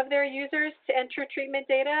some of their users to enter treatment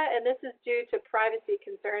data, and this is due to privacy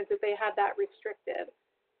concerns if they have that restricted.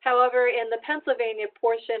 However, in the Pennsylvania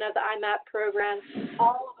portion of the iMap program,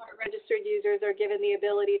 all of our registered users are given the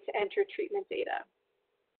ability to enter treatment data.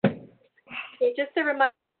 So just a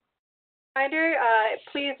reminder,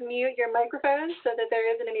 please mute your microphone so that there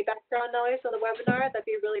isn't any background noise on the webinar. That'd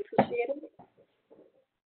be really appreciated.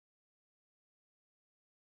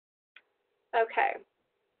 Okay,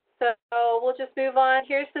 so we'll just move on.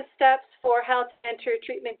 Here's the steps for how to enter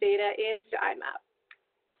treatment data into iMap.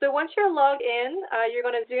 So once you're logged in, you're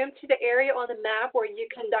going to zoom to the area on the map where you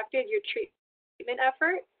conducted your treatment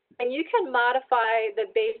effort, And you can modify the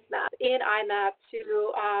base map in IMAP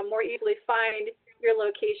to more easily find your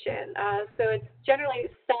location. So it's generally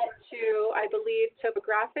set to, I believe,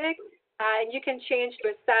 topographic, and you can change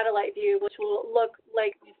to a satellite view, which will look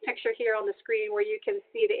like this picture here on the screen where you can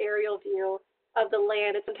see the aerial view of the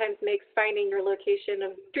land. It sometimes makes finding your location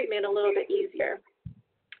of treatment a little bit easier.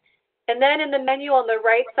 And then in the menu on the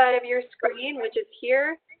right side of your screen, which is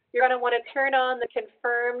here, you're going to want to turn on the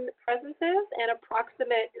confirmed presences and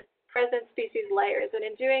approximate present species layers. And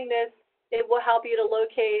in doing this, it will help you to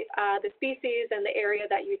locate the species and the area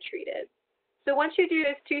that you treated. So once you do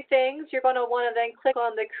those two things, you're going to want to then click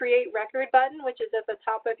on the Create Record button, which is at the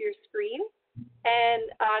top of your screen, and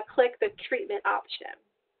click the Treatment option.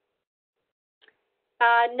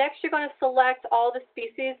 Next, you're going to select all the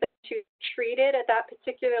species that you treated at that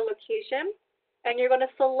particular location, and you're going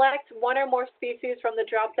to select one or more species from the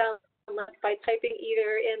drop-down list by typing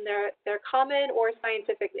either in their common or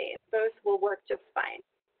scientific names. Both will work just fine.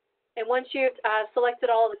 And once you've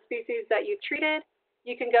selected all the species that you treated,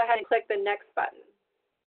 you can go ahead and click the Next button.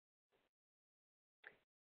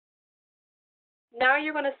 Now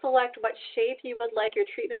you're going to select what shape you would like your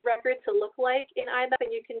treatment record to look like in IMAP, and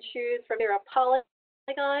you can choose from here a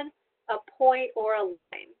polygon, a point, or a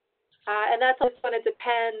line. And that's always going to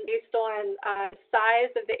depend based on size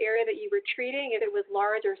of the area that you were treating, if it was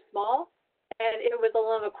large or small, and if it was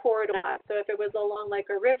along a corridor. So if it was along like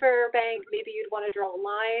a river bank, maybe you'd want to draw a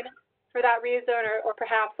line for that reason, or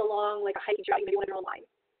perhaps along like a hiking trail, maybe you want to draw a line.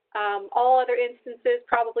 All other instances,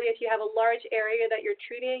 probably if you have a large area that you're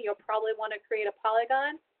treating, you'll probably want to create a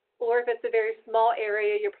polygon, or if it's a very small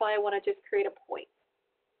area, you'll probably want to just create a point.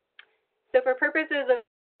 So for purposes of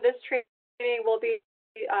this training, we'll be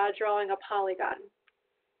drawing a polygon.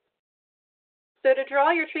 So to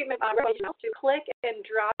draw your treatment record, you click and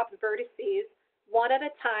drop vertices one at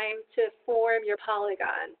a time to form your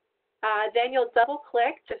polygon. Then you'll double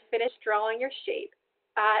click to finish drawing your shape.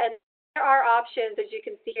 And there are options, as you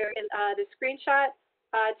can see here in the screenshot,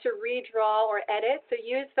 to redraw or edit. So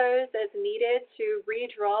use those as needed to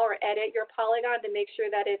redraw or edit your polygon to make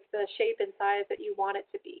sure that it's the shape and size that you want it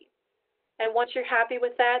to be. And once you're happy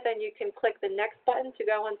with that, then you can click the Next button to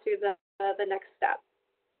go on to the next step.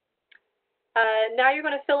 Now you're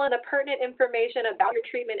going to fill in the pertinent information about your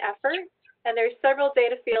treatment effort. And there's several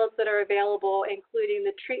data fields that are available, including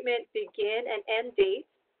the treatment begin and end date,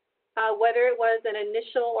 whether it was an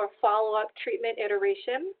initial or follow-up treatment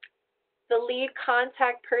iteration, the lead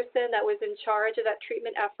contact person that was in charge of that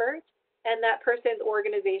treatment effort, and that person's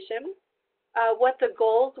organization, what the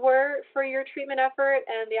goals were for your treatment effort,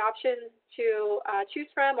 and the options to choose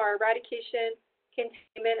from are eradication,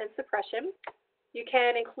 containment, and suppression. You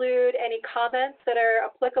can include any comments that are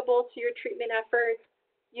applicable to your treatment efforts.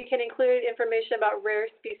 You can include information about rare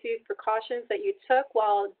species precautions that you took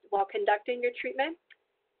while conducting your treatment.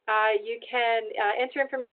 You can enter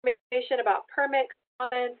information about permit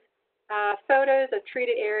comments, photos of the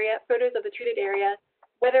treated area,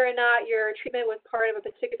 whether or not your treatment was part of a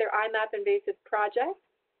particular iMapInvasive project,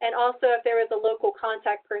 and also if there was a local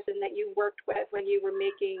contact person that you worked with when you were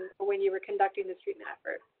conducting this treatment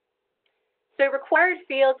effort. So required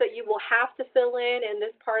fields that you will have to fill in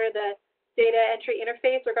this part of the data entry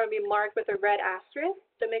interface are going to be marked with a red asterisk,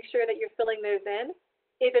 so make sure that you're filling those in.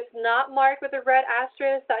 If it's not marked with a red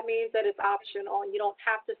asterisk, that means that it's optional and you don't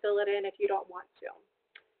have to fill it in if you don't want to.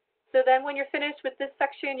 So then when you're finished with this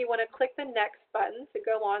section, you want to click the Next button to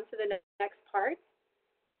go on to the next part.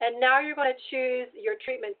 And now you're going to choose your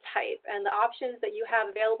treatment type, and the options that you have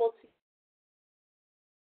available to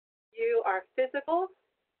you are physical,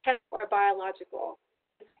 chemical, or biological.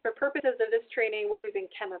 For purposes of this training, we're using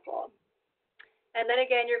chemical. And then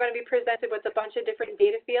again, you're going to be presented with a bunch of different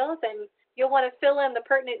data fields, and you'll want to fill in the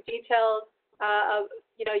pertinent details of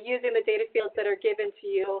using the data fields that are given to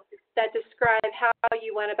you that describe how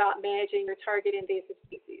you went about managing your target invasive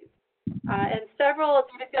species. And several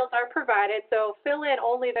data fields are provided, so fill in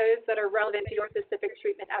only those that are relevant to your specific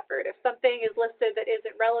treatment effort. If something is listed that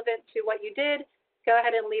isn't relevant to what you did, go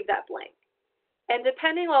ahead and leave that blank. And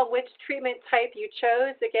depending on which treatment type you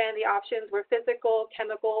chose, again, the options were physical,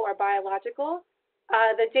 chemical, or biological.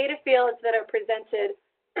 The data fields that are presented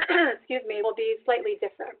will be slightly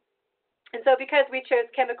different. And so because we chose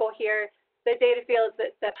chemical here, the data fields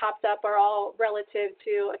that popped up are all relative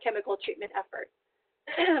to a chemical treatment effort.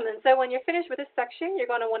 And so when you're finished with this section, you're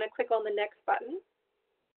going to want to click on the Next button.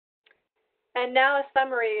 And now a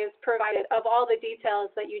summary is provided of all the details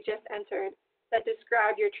that you just entered that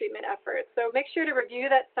describe your treatment effort. So make sure to review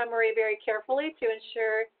that summary very carefully to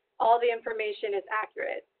ensure all the information is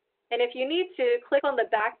accurate. And if you need to, click on the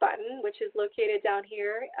back button, which is located down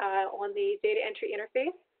here on the data entry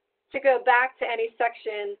interface, to go back to any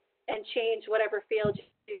section and change whatever field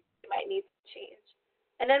you might need to change.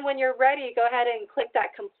 And then when you're ready, go ahead and click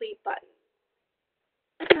that complete button.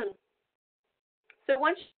 So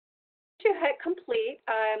once you hit complete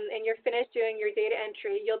and you're finished doing your data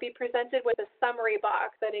entry, you'll be presented with a summary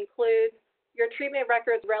box that includes your treatment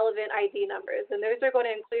record's relevant ID numbers. And those are going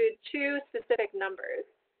to include two specific numbers: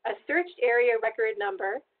 a searched area record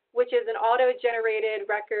number, which is an auto-generated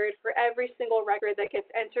record for every single record that gets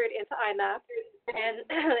entered into IMAP. And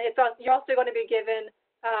you're also going to be given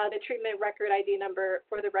the treatment record ID number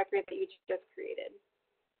for the record that you just created.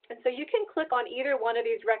 And so you can click on either one of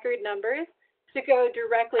these record numbers to go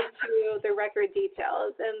directly to the record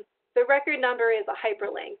details. And the record number is a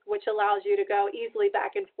hyperlink, which allows you to go easily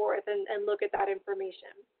back and forth and look at that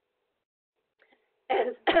information.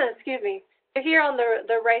 And excuse me. So here on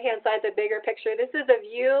the right-hand side, the bigger picture, this is a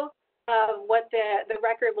view of what the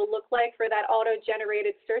record will look like for that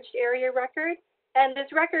auto-generated searched area record. And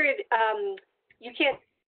this record, you can't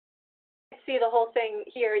see the whole thing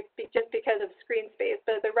here just because of screen space,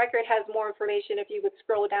 but the record has more information if you would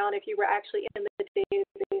scroll down if you were actually in the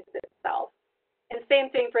database itself. And same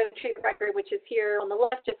thing for the treatment record, which is here on the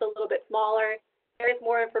left, just a little bit smaller. There is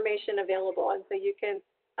more information available, and so you can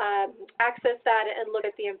access that and look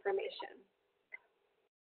at the information.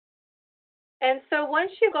 And so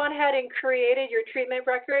once you've gone ahead and created your treatment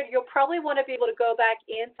record, you'll probably want to be able to go back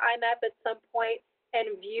into IMAP at some point and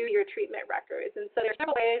view your treatment records. And so there's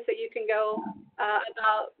several ways that you can go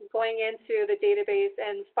about going into the database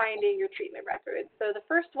and finding your treatment records. So the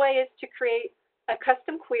first way is to create a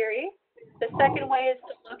custom query. The second way is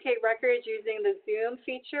to locate records using the zoom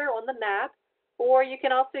feature on the map, or you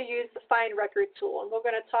can also use the find record tool. And we're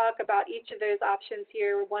going to talk about each of those options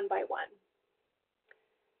here one by one.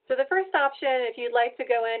 So the first option, if you'd like to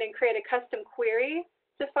go in and create a custom query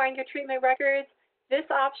to find your treatment records, this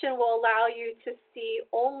option will allow you to see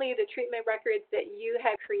only the treatment records that you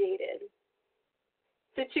have created.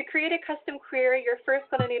 So to create a custom query, you're first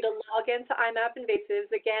going to need to log into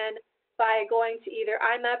iMapInvasives, again, by going to either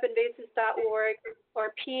iMapInvasives.org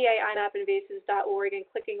or PAIMapInvasives.org and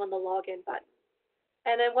clicking on the login button.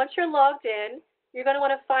 And then once you're logged in, you're going to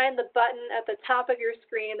want to find the button at the top of your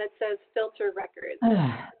screen that says Filter Records.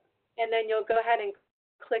 And then you'll go ahead and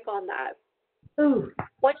click on that.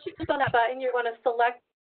 Once you click on that button, you're going to select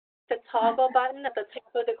the toggle button at the top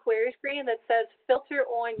of the query screen that says Filter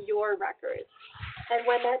on Your Records. And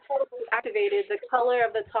when that toggle is activated, the color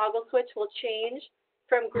of the toggle switch will change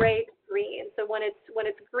from gray to green. So when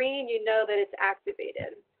it's green, you know that it's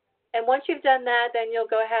activated. And once you've done that, then you'll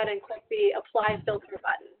go ahead and click the Apply Filter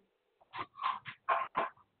button.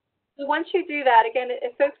 So once you do that, again,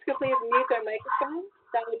 if folks could please mute their microphones,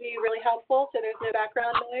 that would be really helpful so there's no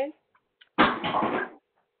background noise.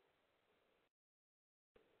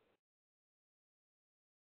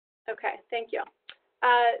 Okay, thank you.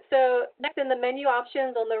 So next, in the menu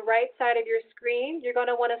options on the right side of your screen, you're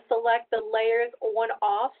going to want to select the Layers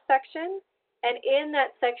On/Off section. And in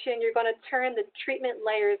that section, you're going to turn the treatment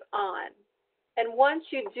layers on. And once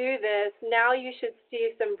you do this, now you should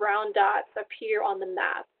see some brown dots appear on the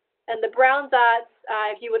map. And the brown dots,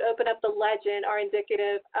 if you would open up the legend, are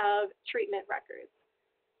indicative of treatment records.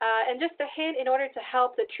 And just a hint, in order to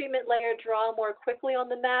help the treatment layer draw more quickly on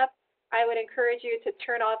the map, I would encourage you to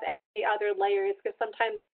turn off any other layers, because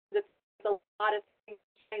sometimes there's a lot of things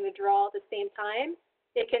trying to draw at the same time.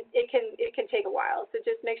 It can take a while. So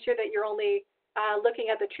just make sure that you're only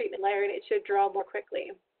looking at the treatment layer, and it should draw more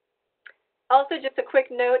quickly. Also, just a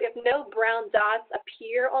quick note, if no brown dots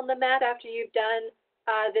appear on the map after you've done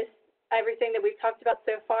everything that we've talked about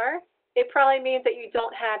so far, it probably means that you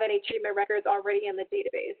don't have any treatment records already in the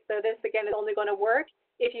database. So this, again, is only going to work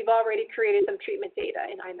if you've already created some treatment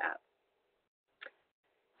data in IMAP.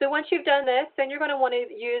 So once you've done this, then you're going to want to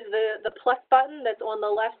use the plus button that's on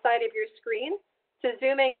the left side of your screen to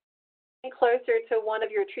zoom in closer to one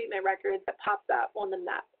of your treatment records that pops up on the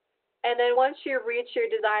map. And then once you reach your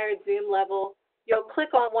desired zoom level, you'll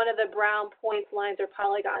click on one of the brown points, lines, or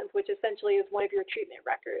polygons, which essentially is one of your treatment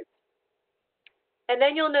records. And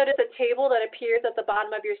then you'll notice a table that appears at the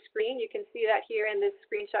bottom of your screen. You can see that here in this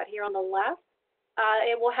screenshot here on the left.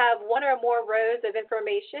 It will have one or more rows of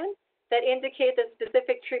information that indicate the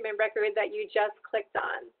specific treatment record that you just clicked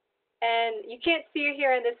on. And you can't see it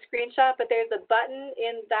here in this screenshot, but there's a button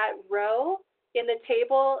in that row in the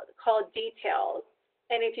table called Details.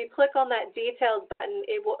 And if you click on that Details button,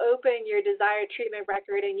 it will open your desired treatment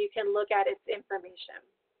record and you can look at its information.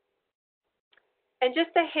 And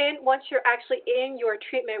just a hint, once you're actually in your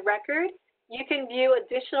treatment record, you can view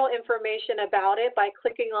additional information about it by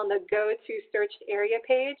clicking on the Go to Searched Area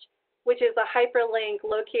page. which is a hyperlink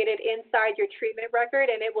located inside your treatment record,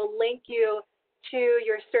 and it will link you to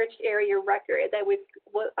your searched area record that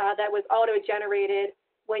was auto-generated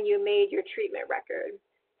when you made your treatment record.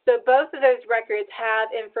 So both of those records have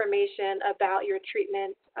information about your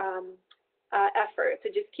treatment effort, so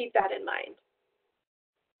just keep that in mind.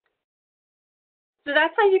 So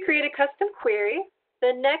that's how you create a custom query.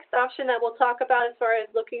 The next option that we'll talk about as far as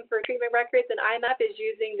looking for treatment records in IMAP is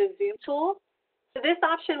using the Zoom tool. So this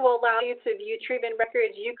option will allow you to view treatment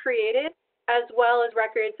records you created as well as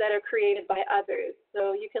records that are created by others.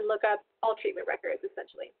 So you can look up all treatment records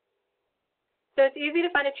essentially. So it's easy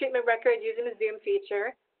to find a treatment record using the Zoom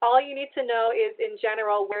feature. All you need to know is in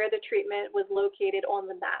general where the treatment was located on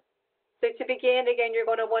the map. So to begin, again, you're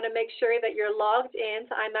going to want to make sure that you're logged in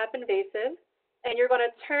to iMapInvasives, and you're going to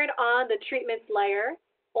turn on the treatments layer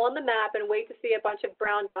on the map and wait to see a bunch of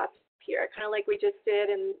brown dots appear, kind of like we just did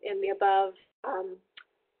in the above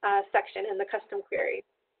section in the custom query.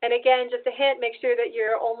 And again, just a hint, make sure that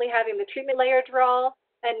you're only having the treatment layer draw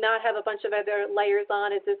and not have a bunch of other layers on,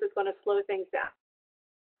 as this is going to slow things down.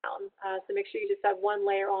 So make sure you just have one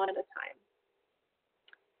layer on at a time.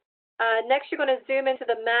 Next, you're going to zoom into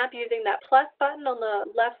the map using that plus button on the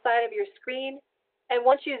left side of your screen. And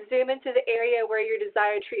once you zoom into the area where your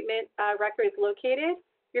desired treatment record is located,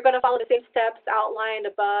 you're going to follow the same steps outlined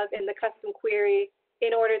above in the custom query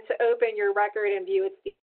in order to open your record and view its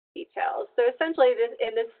details. So essentially,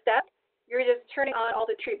 in this step, you're just turning on all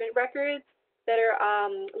the treatment records that are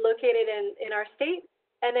located in our state,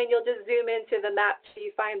 and then you'll just zoom into the map so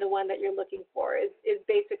you find the one that you're looking for is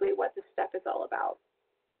basically what this step is all about.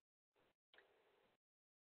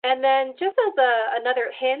 And then just as another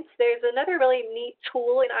hint, there's another really neat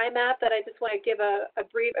tool in IMAP that I just want to give a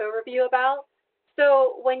brief overview about.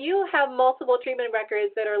 So when you have multiple treatment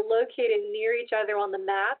records that are located near each other on the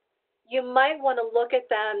map, you might want to look at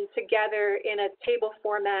them together in a table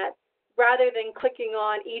format rather than clicking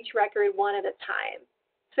on each record one at a time.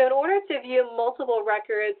 So in order to view multiple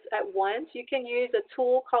records at once, you can use a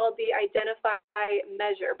tool called the Identify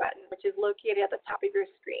Measure button, which is located at the top of your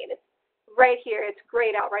screen. It's right here. It's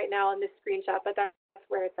grayed out right now in this screenshot, but that's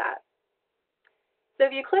where it's at. So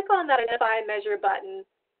if you click on that Identify Measure button,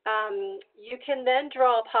 you can then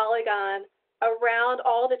draw a polygon around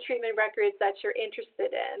all the treatment records that you're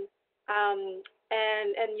interested in.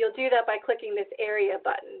 And you'll do that by clicking this area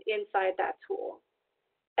button inside that tool.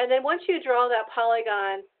 And then once you draw that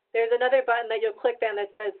polygon, there's another button that you'll click then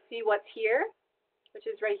that says See What's Here, which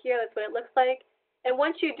is right here. That's what it looks like. And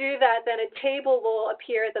once you do that, then a table will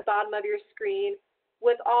appear at the bottom of your screen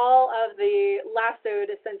with all of the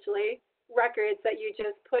lassoed, essentially, records that you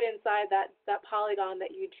just put inside that polygon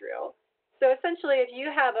that you drew. So essentially, if you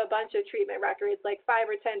have a bunch of treatment records, like 5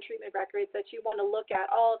 or 10 treatment records that you want to look at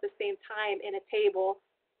all at the same time in a table,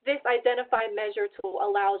 this Identify Measure tool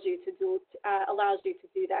allows you to do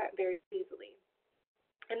that very easily.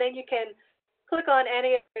 And then you can click on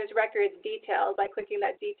any of those records' details by clicking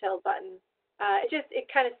that Details button. It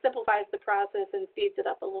kind of simplifies the process and speeds it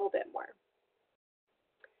up a little bit more.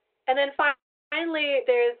 And then finally,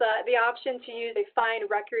 there's the option to use a Find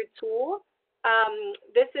Record tool.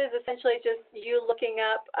 This is essentially just you looking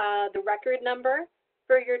up the record number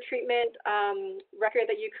for your treatment record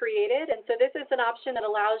that you created. And so this is an option that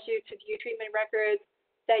allows you to view treatment records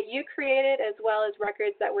that you created as well as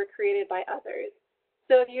records that were created by others.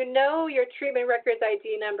 So if you know your treatment records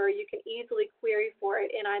ID number, you can easily query for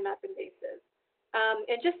it in iMapInvasives.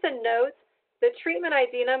 And just a note, the treatment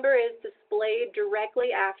ID number is displayed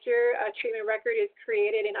directly after a treatment record is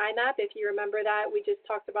created in IMAP. If you remember that, we just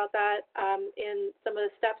talked about that in some of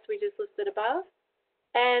the steps we just listed above.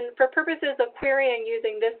 And for purposes of querying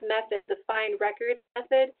using this method, the Find Record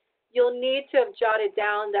method, you'll need to have jotted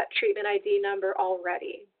down that treatment ID number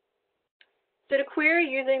already. So to query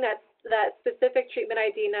using that specific treatment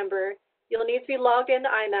ID number, you'll need to be logged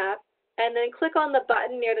into IMAP, and then click on the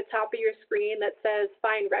button near the top of your screen that says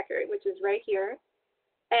Find Record, which is right here,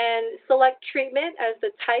 and select Treatment as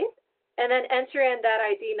the type, and then enter in that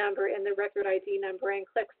ID number in the record ID number and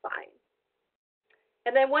click Find.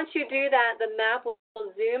 And then once you do that, the map will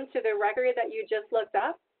zoom to the record that you just looked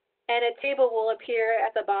up, and a table will appear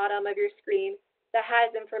at the bottom of your screen that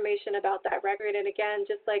has information about that record. And again,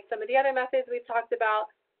 just like some of the other methods we've talked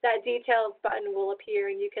about, that Details button will appear,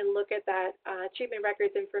 and you can look at that treatment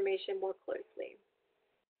records information more closely.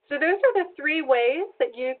 So those are the 3 ways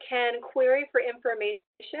that you can query for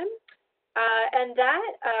information. And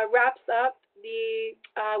that wraps up the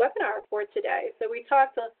webinar for today. So we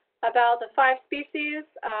talked about the 5 species,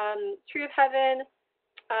 tree of heaven,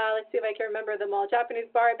 let's see if I can remember them all, Japanese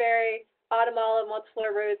barberry, autumn olive, multiflora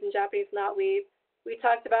rose, and Japanese knotweed. We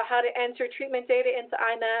talked about how to enter treatment data into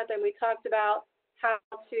iMap, and we talked about how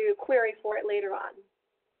to query for it later on.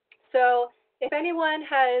 So if anyone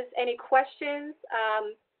has any questions,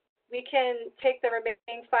 we can take the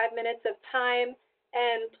remaining 5 minutes of time,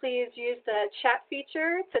 and please use the chat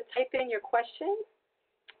feature to type in your questions.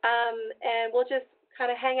 And we'll just kind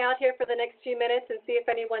of hang out here for the next few minutes and see if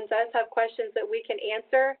anyone does have questions that we can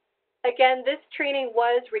answer. Again, this training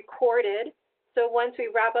was recorded, so once we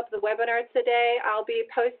wrap up the webinar today, I'll be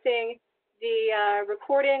posting the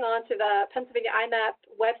recording onto the Pennsylvania iMap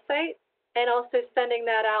website and also sending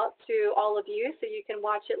that out to all of you so you can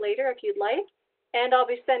watch it later if you'd like. And I'll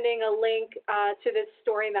be sending a link to this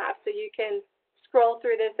story map so you can scroll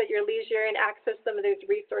through this at your leisure and access some of those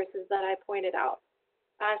resources that I pointed out.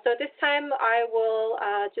 So at this time, I will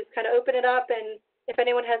just kind of open it up, and if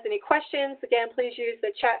anyone has any questions, again, please use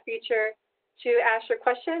the chat feature to ask your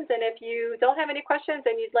questions. And if you don't have any questions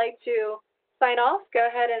and you'd like to sign off, go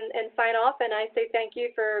ahead and sign off, and I say thank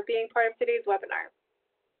you for being part of today's webinar.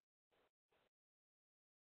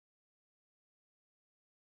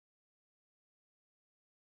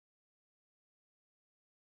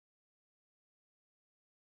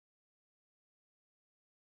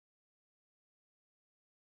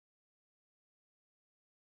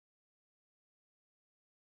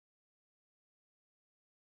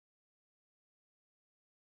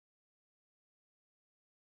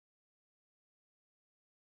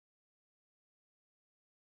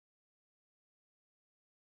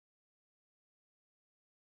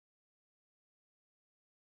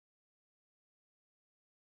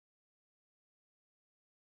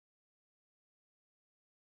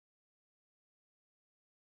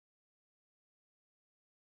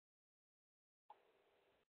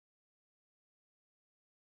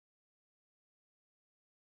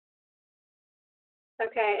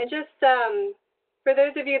 Okay, and just for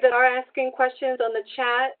those of you that are asking questions on the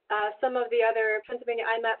chat, some of the other Pennsylvania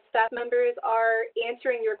iMap staff members are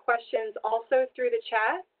answering your questions also through the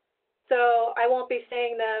chat. So I won't be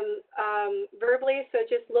saying them verbally, so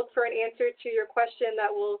just look for an answer to your question that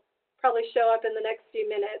will probably show up in the next few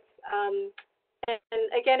minutes. And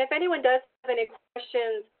again, if anyone does have any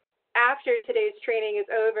questions after today's training is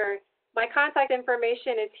over, my contact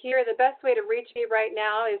information is here. The best way to reach me right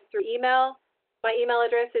now is through email. My email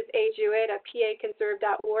address is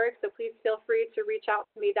ajewett@paconserve.org, so please feel free to reach out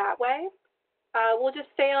to me that way. We'll just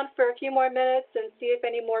stay on for a few more minutes and see if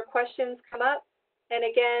any more questions come up. And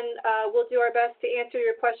again, we'll do our best to answer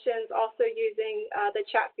your questions also using the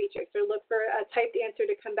chat feature. So look for a typed answer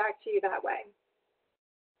to come back to you that way.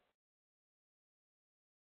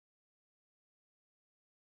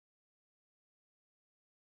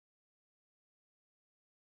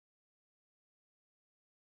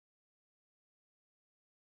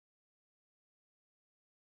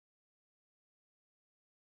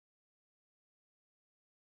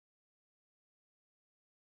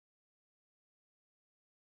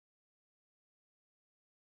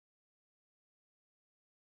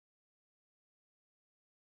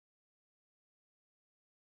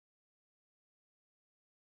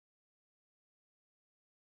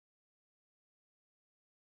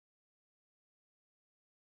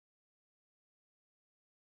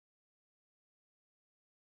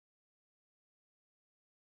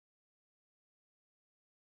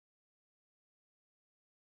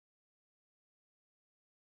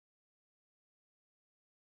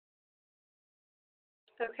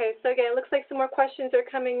 Okay, so again, it looks like some more questions are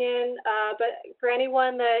coming in, but for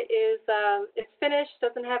anyone that is finished,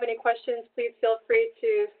 doesn't have any questions, please feel free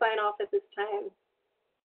to sign off at this time.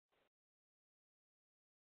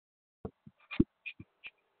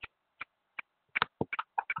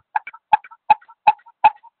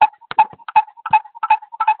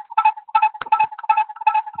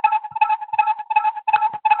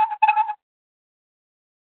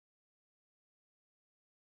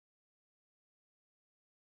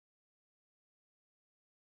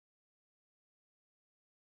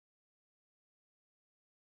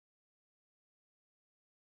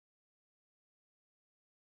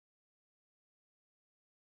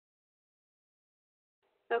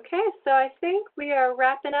 Okay, so I think we are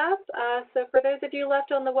wrapping up. So for those of you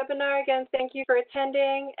left on the webinar, again, thank you for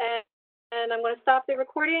attending, and I'm going to stop the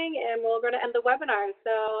recording, and we're going to end the webinar.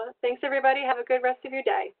 So thanks, everybody. Have a good rest of your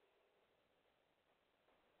day.